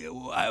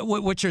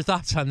 What's your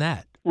thoughts on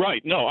that?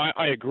 Right. No,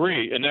 I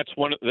agree. And that's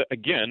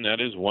that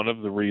is one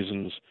of the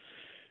reasons.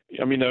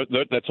 I mean,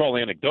 that's all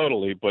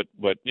anecdotally, but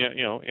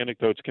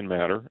anecdotes can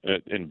matter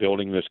in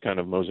building this kind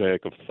of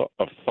mosaic of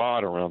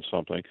thought around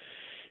something.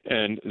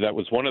 And that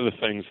was one of the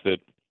things that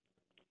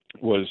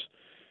was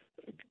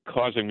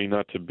causing me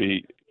not to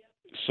be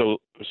so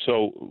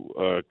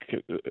that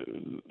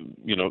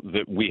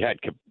we had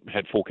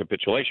full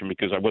capitulation,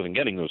 because I wasn't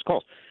getting those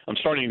calls. I'm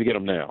starting to get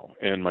them now,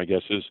 and my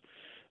guess is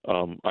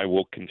I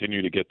will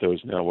continue to get those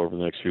now over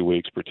the next few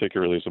weeks,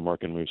 particularly as the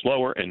market moves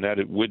lower, and that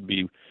it would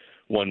be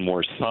one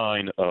more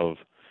sign of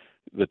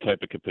the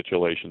type of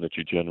capitulation that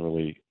you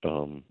generally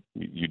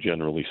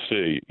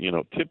see.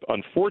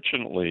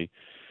 Unfortunately,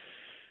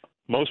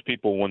 most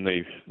people, when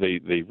they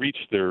reach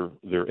their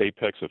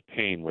apex of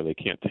pain where they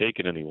can't take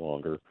it any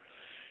longer,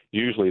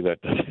 usually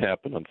that does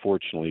happen,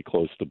 unfortunately,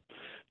 close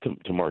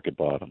to market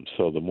bottom.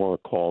 So the more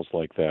calls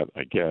like that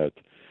I get,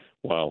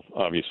 while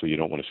obviously you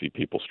don't want to see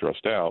people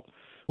stressed out.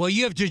 Well,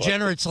 you have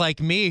degenerates like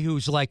me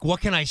who's like,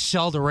 what can I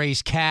sell to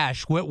raise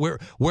cash?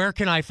 Where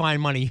can I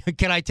find money?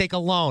 Can I take a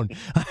loan?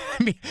 I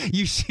mean,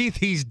 you see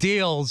these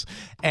deals,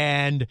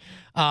 and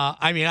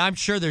I'm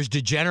sure there's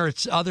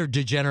other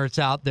degenerates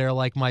out there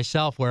like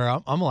myself,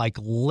 where I'm like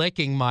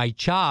licking my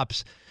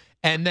chops,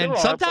 and then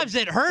sometimes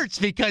it hurts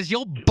because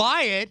you'll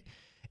buy it,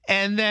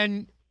 and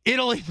then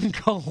it'll even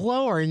go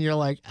lower, and you're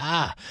like,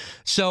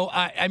 So,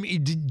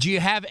 do you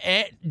have?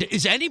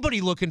 Is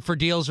anybody looking for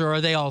deals, or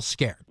are they all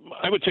scared?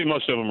 I would say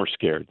most of them are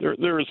scared.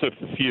 There is a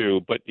few,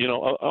 but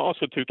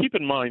also to keep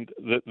in mind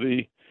that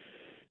the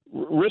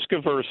risk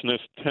averseness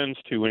tends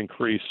to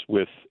increase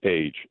with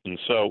age, and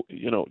so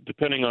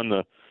depending on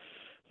the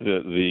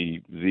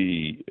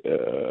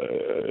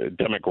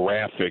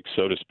demographic,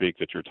 so to speak,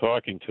 that you're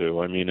talking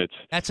to. I mean,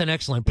 that's an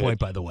excellent point,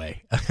 by the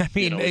way. I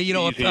mean,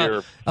 if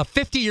a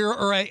 50-year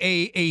or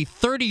a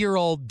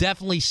 30-year-old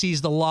definitely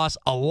sees the loss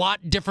a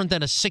lot different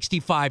than a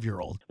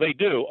 65-year-old. They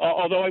do.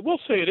 Although I will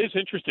say it is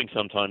interesting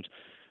sometimes.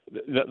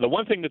 The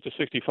one thing that the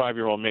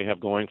 65-year-old may have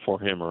going for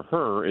him or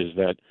her is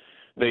that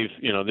this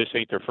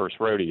ain't their first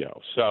rodeo.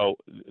 So,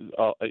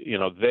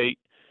 they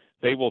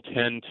will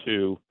tend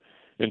to,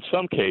 in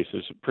some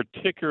cases,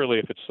 particularly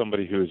if it's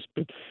somebody who's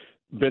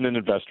been an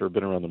investor,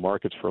 been around the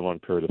markets for a long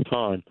period of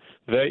time,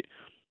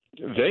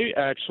 they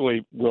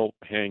actually will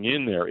hang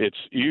in there.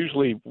 It's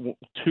usually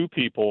two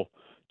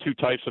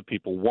types of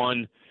people.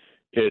 One,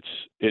 it's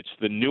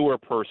the newer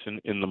person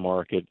in the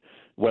market,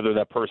 whether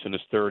that person is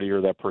 30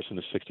 or that person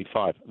is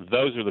 65.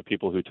 Those are the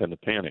people who tend to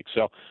panic.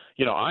 So,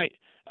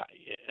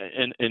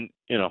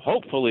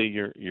 hopefully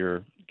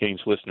your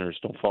Gaines listeners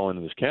don't fall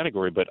into this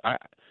category, but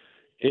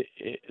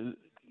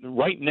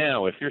right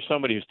now, if you're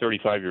somebody who's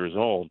 35 years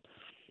old,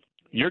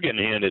 you're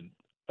getting handed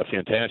a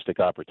fantastic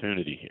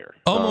opportunity here.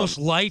 Almost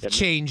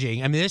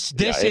life-changing. I mean, this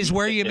is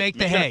where you make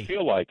the hay. It may not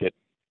feel like it,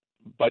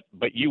 but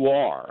you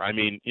are. I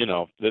mean,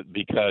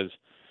 because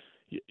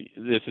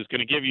this is going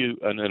to give you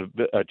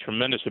a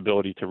tremendous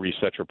ability to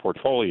reset your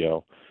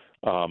portfolio,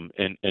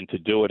 and to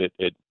do it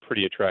at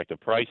pretty attractive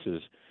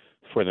prices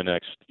for the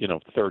next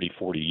 30,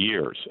 40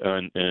 years.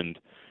 And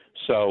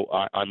so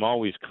I'm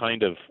always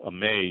kind of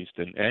amazed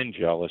and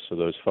jealous of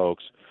those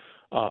folks.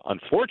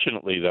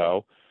 Unfortunately,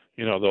 though,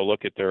 they'll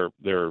look at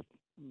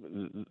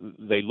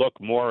they look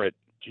more at,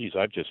 geez,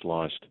 I've just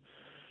lost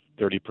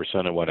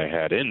 30% of what I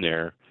had in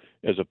there,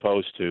 as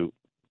opposed to,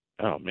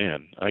 oh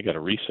man, I got to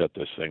reset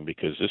this thing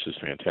because this is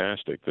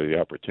fantastic, the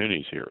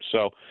opportunities here.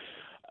 So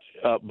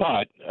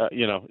But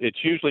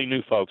it's usually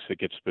new folks that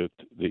get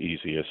spooked the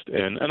easiest,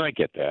 and I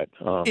get that.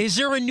 Is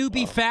there a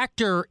newbie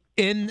factor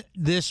in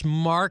this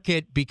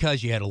market?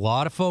 Because you had a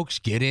lot of folks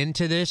get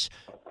into this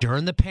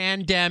during the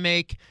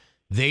pandemic.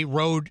 They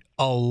rode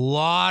a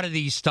lot of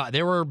these stocks.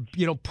 They were,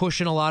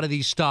 pushing a lot of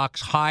these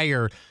stocks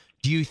higher.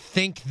 Do you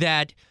think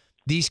that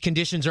these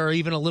conditions are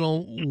even a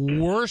little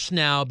worse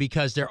now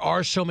because there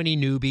are so many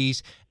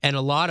newbies and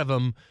a lot of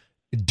them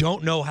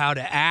don't know how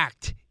to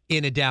act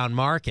in a down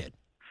market?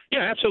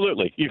 Yeah,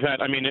 absolutely.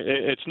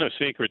 It's no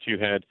secret you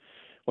had,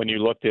 when you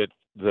looked at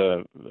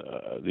the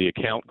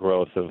account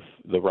growth of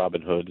the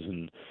Robinhoods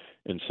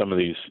and some of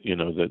these,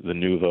 the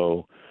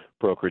nouveau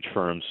brokerage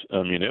firms.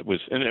 It was,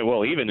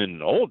 even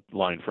in old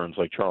line firms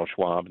like Charles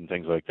Schwab and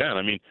things like that.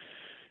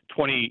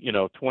 20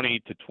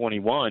 to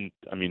 21.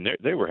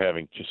 They were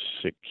having just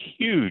a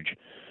huge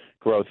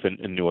growth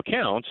in new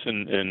accounts,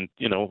 and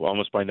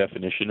almost by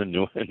definition, a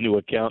new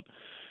account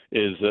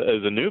is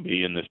a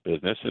newbie in this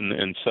business,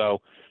 and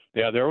so.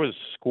 Yeah, there was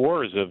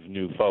scores of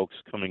new folks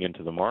coming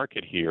into the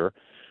market here,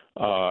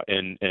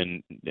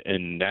 and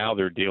now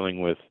they're dealing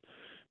with,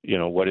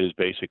 what is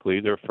basically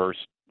their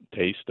first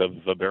taste of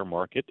a bear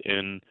market,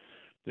 and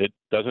it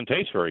doesn't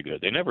taste very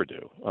good. They never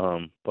do.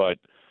 But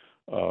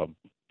the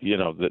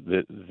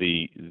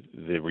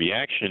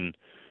reaction,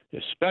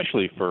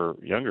 especially for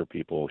younger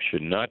people,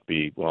 should not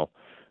be, well,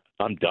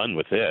 I'm done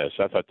with this.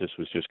 I thought this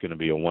was just going to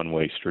be a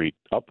one-way street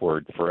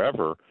upward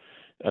forever,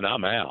 and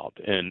I'm out.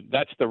 And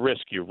that's the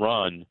risk you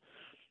run,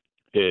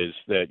 is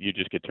that you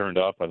just get turned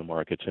off by the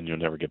markets and you'll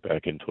never get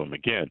back into them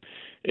again.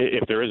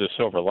 If there is a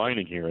silver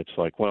lining here, it's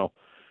like, well,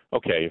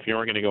 okay, if you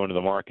aren't going to go into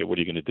the market, what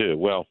are you going to do?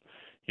 Well,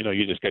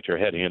 you just get your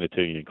head handed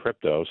to you in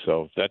crypto,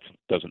 so that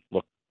doesn't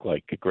look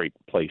like a great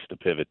place to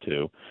pivot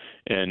to.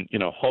 And,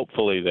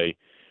 hopefully they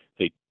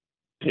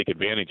take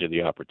advantage of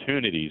the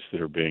opportunities that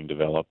are being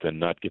developed and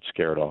not get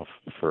scared off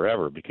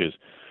forever, because,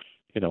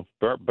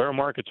 bear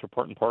markets are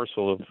part and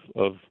parcel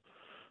of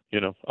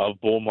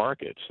bull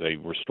markets. They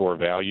restore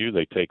value.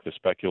 They take the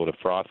speculative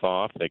froth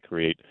off. They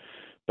create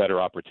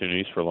better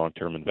opportunities for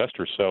long-term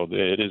investors. So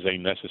it is a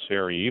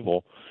necessary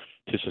evil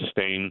to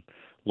sustain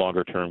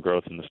longer-term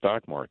growth in the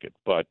stock market.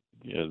 But,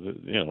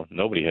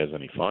 nobody has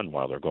any fun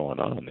while they're going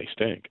on. They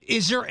stink.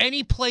 Is there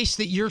any place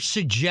that you're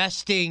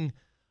suggesting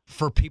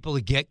for people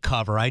to get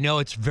cover? I know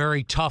it's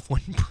very tough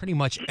when pretty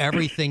much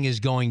everything is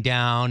going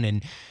down.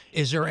 And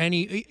is there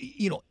any,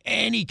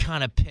 any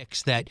kind of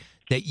picks that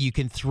you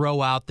can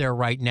throw out there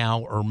right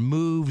now, or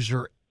moves,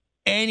 or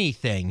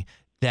anything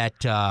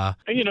that I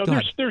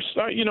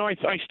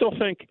still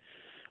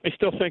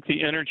think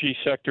the energy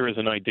sector is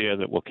an idea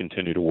that will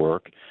continue to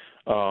work.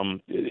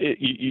 And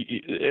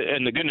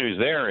the good news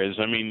there is,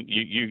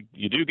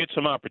 you do get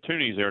some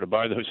opportunities there to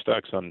buy those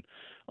stocks on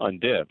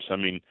dips.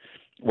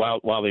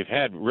 While they've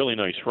had really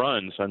nice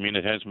runs,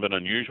 it hasn't been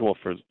unusual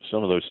for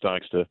some of those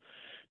stocks to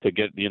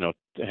get, to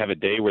have a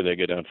day where they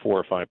get down 4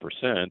 or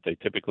 5%. They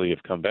typically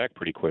have come back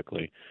pretty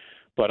quickly.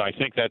 But I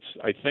think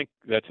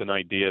that's an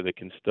idea that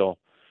can still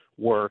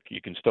work.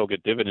 You can still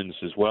get dividends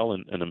as well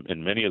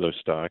in many of those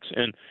stocks.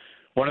 And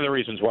one of the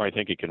reasons why I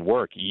think it can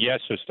work,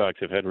 yes, those stocks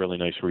have had really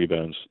nice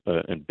rebounds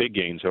and big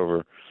gains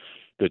over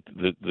the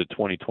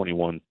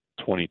 2021,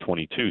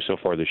 2022 so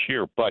far this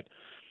year. But,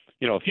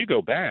 if you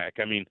go back,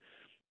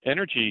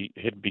 energy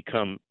had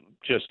become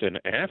just an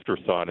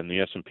afterthought in the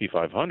S&P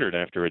 500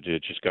 after it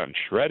had just gotten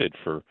shredded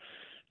for,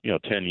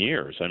 10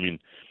 years.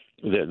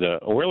 The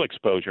oil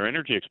exposure,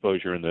 energy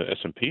exposure in the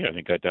S&P, I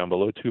think, got down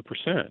below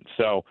 2%.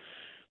 So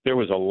there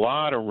was a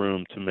lot of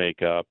room to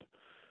make up.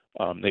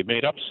 They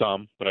made up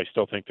some, but I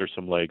still think there's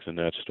some legs in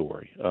that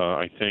story.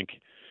 I think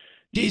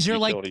Is there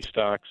utility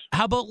stocks.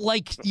 How about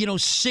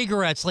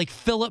cigarettes, like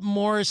Philip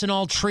Morris and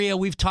Altria?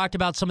 We've talked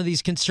about some of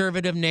these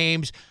conservative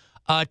names.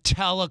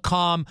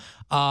 Telecom,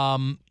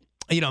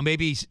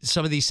 maybe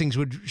some of these things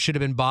should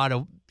have been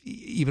bought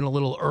even a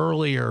little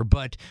earlier.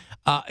 But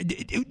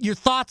your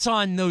thoughts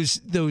on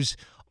those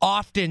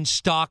often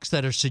stocks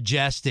that are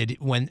suggested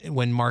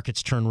when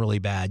markets turn really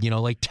bad,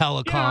 like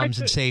telecoms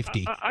and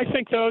safety. I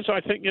think those.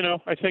 I think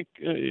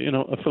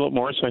Philip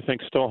Morris, I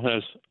think, still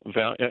has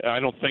value. I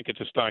don't think it's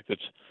a stock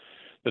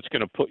that's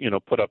going to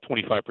put up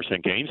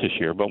 25% gains this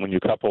year. But when you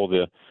couple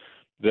the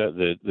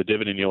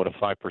dividend yield of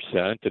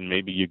 5%, and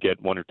maybe you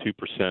get 1 or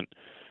 2%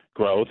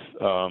 growth,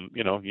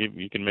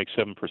 you can make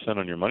 7%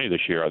 on your money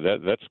this year. I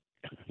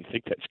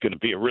think that's going to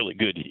be a really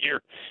good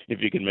year if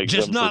you can make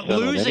just 7% not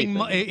losing.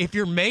 If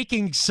you're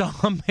making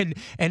some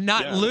and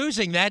not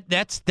losing,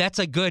 that's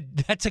a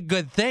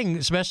good thing,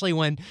 especially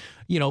when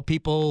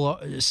people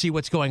see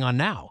what's going on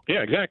now.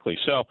 Yeah, exactly.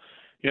 So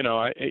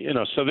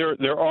so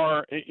there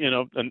are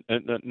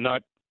and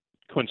not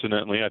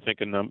coincidentally, I think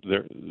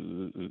there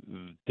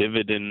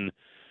dividend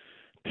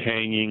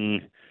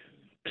paying,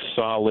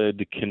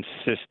 solid,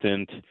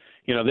 consistent.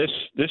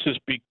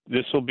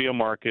 This will be a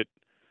market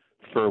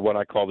for what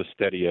I call the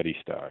steady Eddie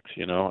stocks.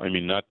 They're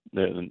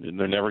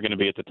never going to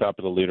be at the top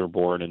of the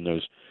leaderboard in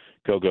those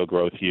go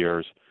growth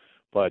years,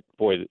 but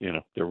boy,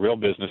 they're real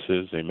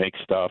businesses. They make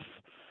stuff.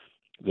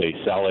 they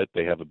sell it,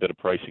 they have a bit of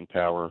pricing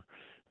power,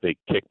 they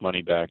kick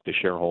money back to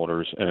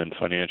shareholders, and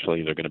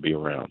financially they're going to be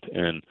around.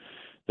 And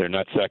they're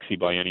not sexy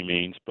by any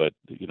means, but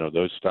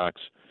those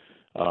stocks,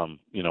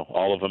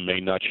 all of them may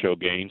not show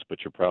gains, but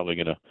you're probably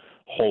going to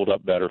hold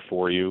up better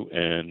for you,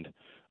 and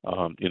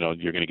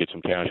you're going to get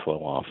some cash flow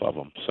off of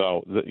them.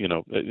 So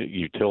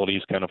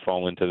utilities kind of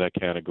fall into that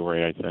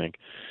category, I think.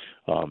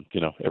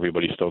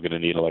 Everybody's still going to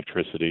need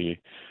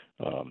electricity.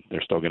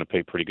 They're still going to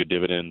pay pretty good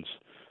dividends.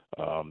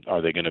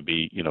 Are they going to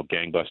be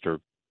gangbuster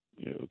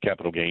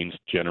capital gains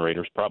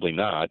generators? Probably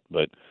not,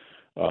 but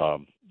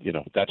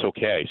that's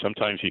okay.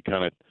 Sometimes you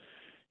kind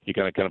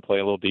of play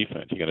a little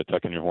defense. You got to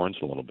tuck in your horns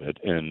a little bit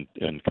and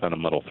kind of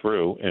muddle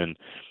through. And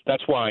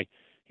that's why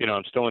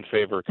I'm still in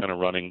favor of kind of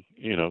running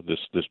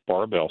this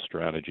barbell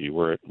strategy,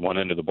 where at one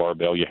end of the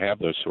barbell you have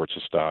those sorts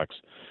of stocks,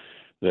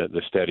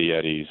 the steady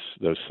eddies,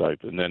 those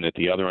types, and then at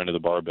the other end of the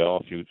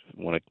barbell, if you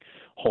want to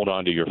hold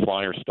on to your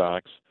flyer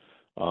stocks,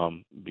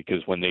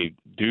 because when they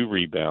do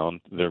rebound,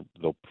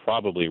 they'll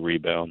probably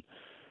rebound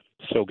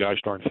so gosh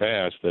darn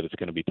fast that it's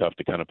going to be tough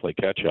to kind of play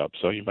catch up.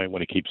 So you might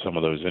want to keep some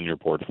of those in your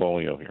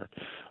portfolio here,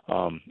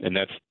 and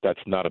that's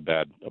not a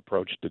bad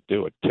approach to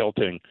do it.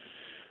 Tilting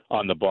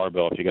on the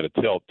barbell, if you got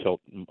to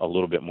tilt a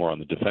little bit more on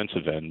the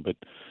defensive end, but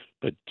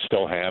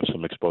still have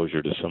some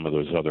exposure to some of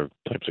those other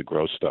types of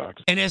growth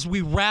stocks. And as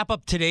we wrap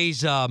up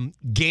today's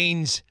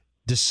gains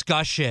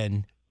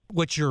discussion,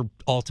 what's your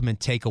ultimate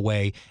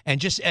takeaway and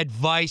just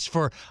advice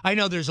for? I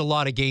know there's a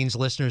lot of gains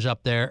listeners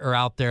out there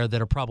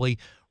that are probably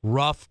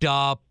roughed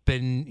up,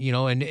 and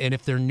and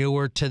if they're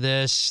newer to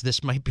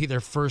this might be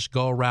their first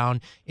go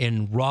around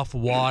in rough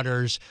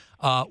waters.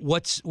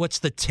 What's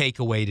the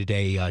takeaway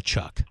today,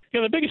 Chuck?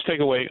 The biggest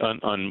takeaway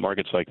on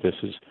markets like this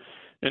is,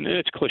 and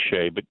it's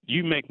cliche, but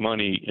you make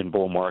money in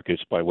bull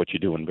markets by what you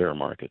do in bear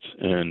markets,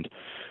 and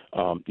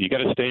you got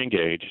to stay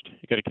engaged.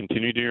 You got to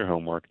continue to do your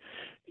homework.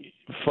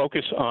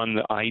 Focus on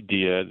the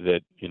idea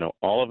that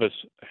all of us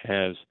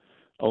has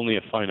only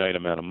a finite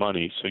amount of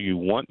money, so you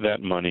want that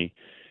money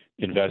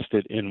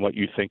invested in what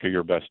you think are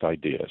your best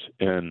ideas,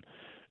 and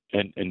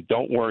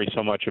don't worry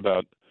so much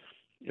about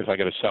if I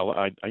got to sell.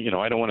 I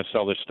don't want to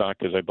sell this stock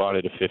because I bought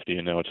it at 50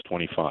 and now it's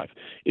 25.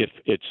 If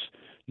it's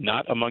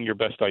not among your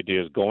best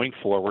ideas going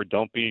forward,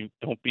 don't be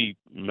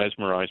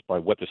mesmerized by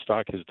what the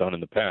stock has done in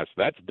the past.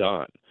 That's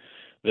done.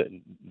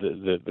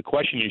 The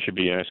question you should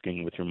be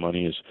asking with your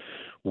money is,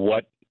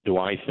 what do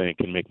I think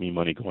can make me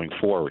money going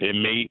forward? It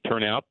may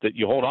turn out that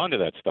you hold on to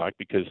that stock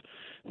because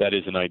that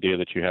is an idea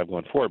that you have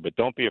going forward, but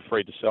don't be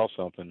afraid to sell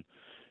something.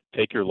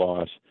 Take your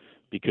loss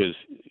because,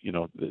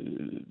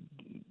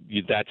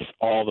 that's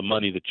all the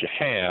money that you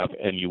have,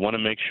 and you want to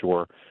make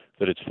sure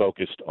that it's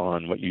focused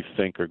on what you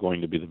think are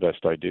going to be the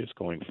best ideas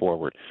going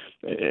forward.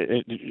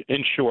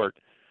 In short,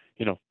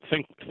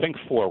 think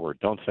forward,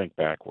 don't think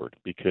backward,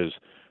 because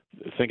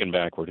thinking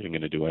backward isn't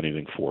going to do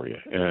anything for you.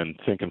 And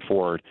thinking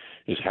forward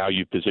is how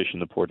you position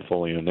the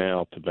portfolio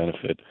now to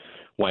benefit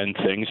when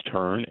things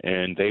turn,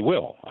 and they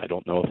will. I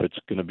don't know if it's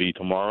going to be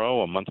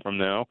tomorrow, a month from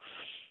now,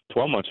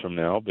 12 months from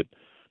now, but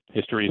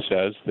history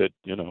says that,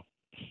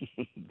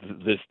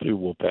 this too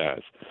will pass.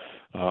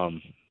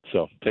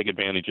 So take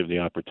advantage of the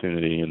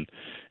opportunity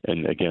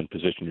and again,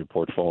 position your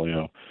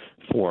portfolio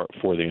for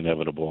the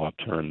inevitable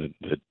upturn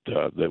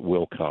that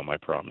will come, I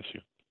promise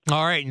you.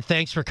 All right, and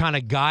thanks for kind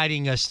of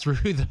guiding us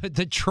through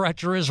the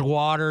treacherous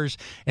waters,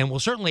 and we'll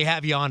certainly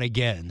have you on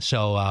again.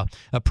 So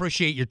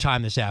appreciate your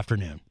time this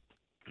afternoon.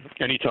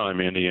 Anytime,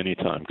 Andy,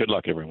 anytime. Good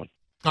luck, everyone.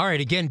 All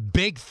right, again,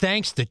 big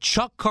thanks to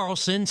Chuck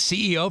Carlson,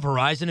 CEO of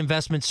Horizon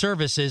Investment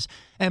Services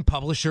and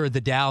publisher of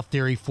the Dow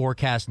Theory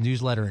Forecast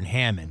newsletter in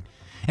Hammond.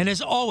 And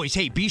as always,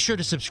 hey, be sure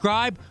to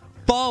subscribe,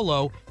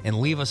 follow, and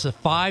leave us a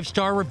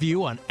 5-star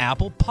review on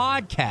Apple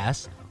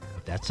Podcasts.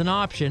 That's an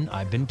option.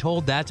 I've been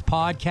told that's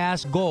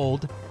podcast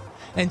gold.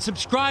 And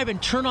subscribe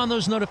and turn on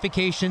those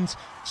notifications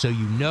so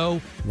you know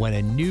when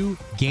a new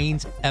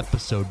Gains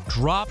episode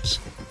drops.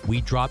 We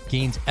drop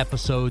Gains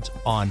episodes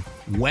on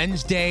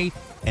Wednesday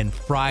and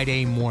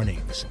Friday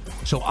mornings.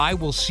 So I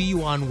will see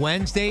you on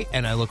Wednesday,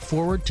 and I look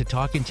forward to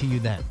talking to you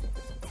then.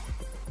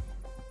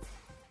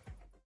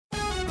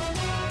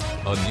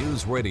 A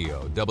News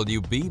Radio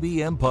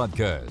WBBM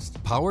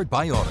podcast powered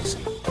by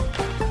Odyssey.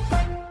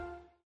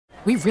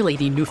 We really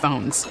need new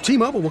phones.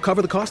 T-Mobile will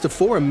cover the cost of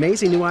 4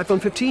 amazing new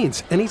iPhone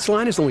 15s, and each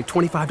line is only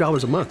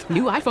 $25 a month.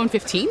 New iPhone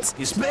 15s?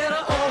 It's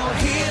better over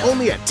here.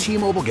 Only at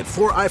T-Mobile, get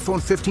 4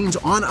 iPhone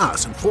 15s on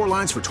us and 4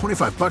 lines for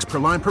 $25 per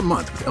line per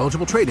month with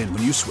eligible trade-in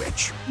when you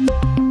switch.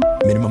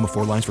 Minimum of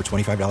 4 lines for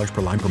 $25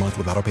 per line per month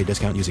with autopay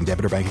discount using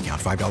debit or bank account.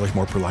 $5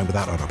 more per line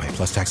without autopay,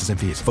 plus taxes and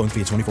fees. Phone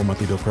fee at 24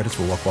 monthly bill credits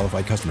for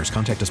well-qualified customers.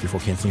 Contact us before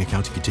canceling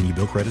account to continue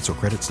bill credits or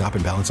credit stop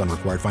and balance on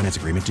required finance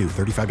agreement due.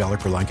 $35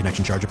 per line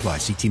connection charge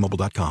applies. See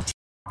T-Mobile.com.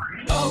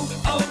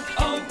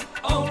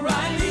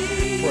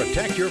 O'Reilly. For a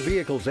Protect your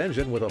vehicle's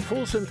engine with a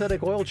full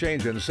synthetic oil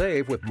change and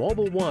save with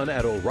Mobil 1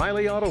 at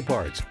O'Reilly Auto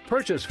Parts.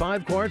 Purchase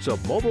 5 quarts of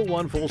Mobil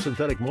 1 full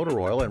synthetic motor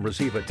oil and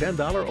receive a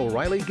 $10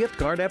 O'Reilly gift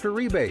card after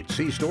rebate.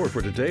 See store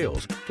for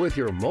details. With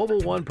your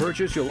Mobil 1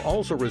 purchase, you'll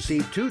also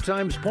receive 2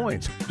 times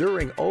points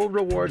during O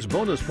Rewards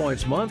Bonus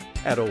Points Month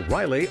at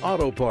O'Reilly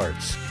Auto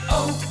Parts.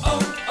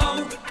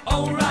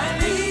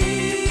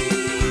 O'Reilly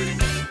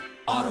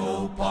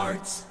Auto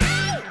Parts.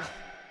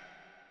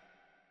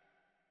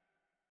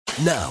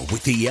 Now,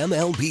 with the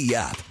MLB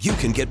app, you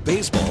can get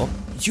baseball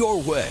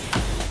your way.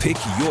 Pick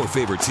your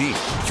favorite team,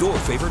 your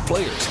favorite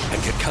players,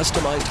 and get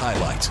customized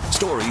highlights,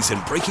 stories,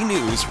 and breaking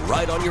news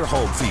right on your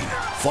home feed.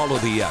 Follow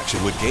the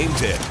action with Game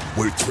Day,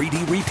 where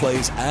 3D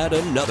replays add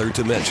another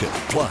dimension.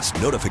 Plus,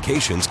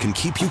 notifications can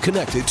keep you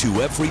connected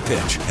to every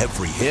pitch,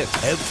 every hit,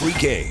 every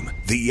game.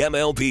 The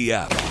MLB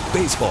app.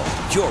 Baseball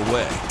your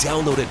way.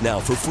 Download it now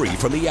for free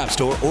from the App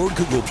Store or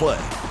Google Play.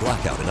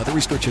 Blackout and other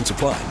restrictions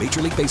apply.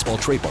 Major League Baseball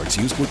trademarks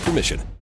used with permission.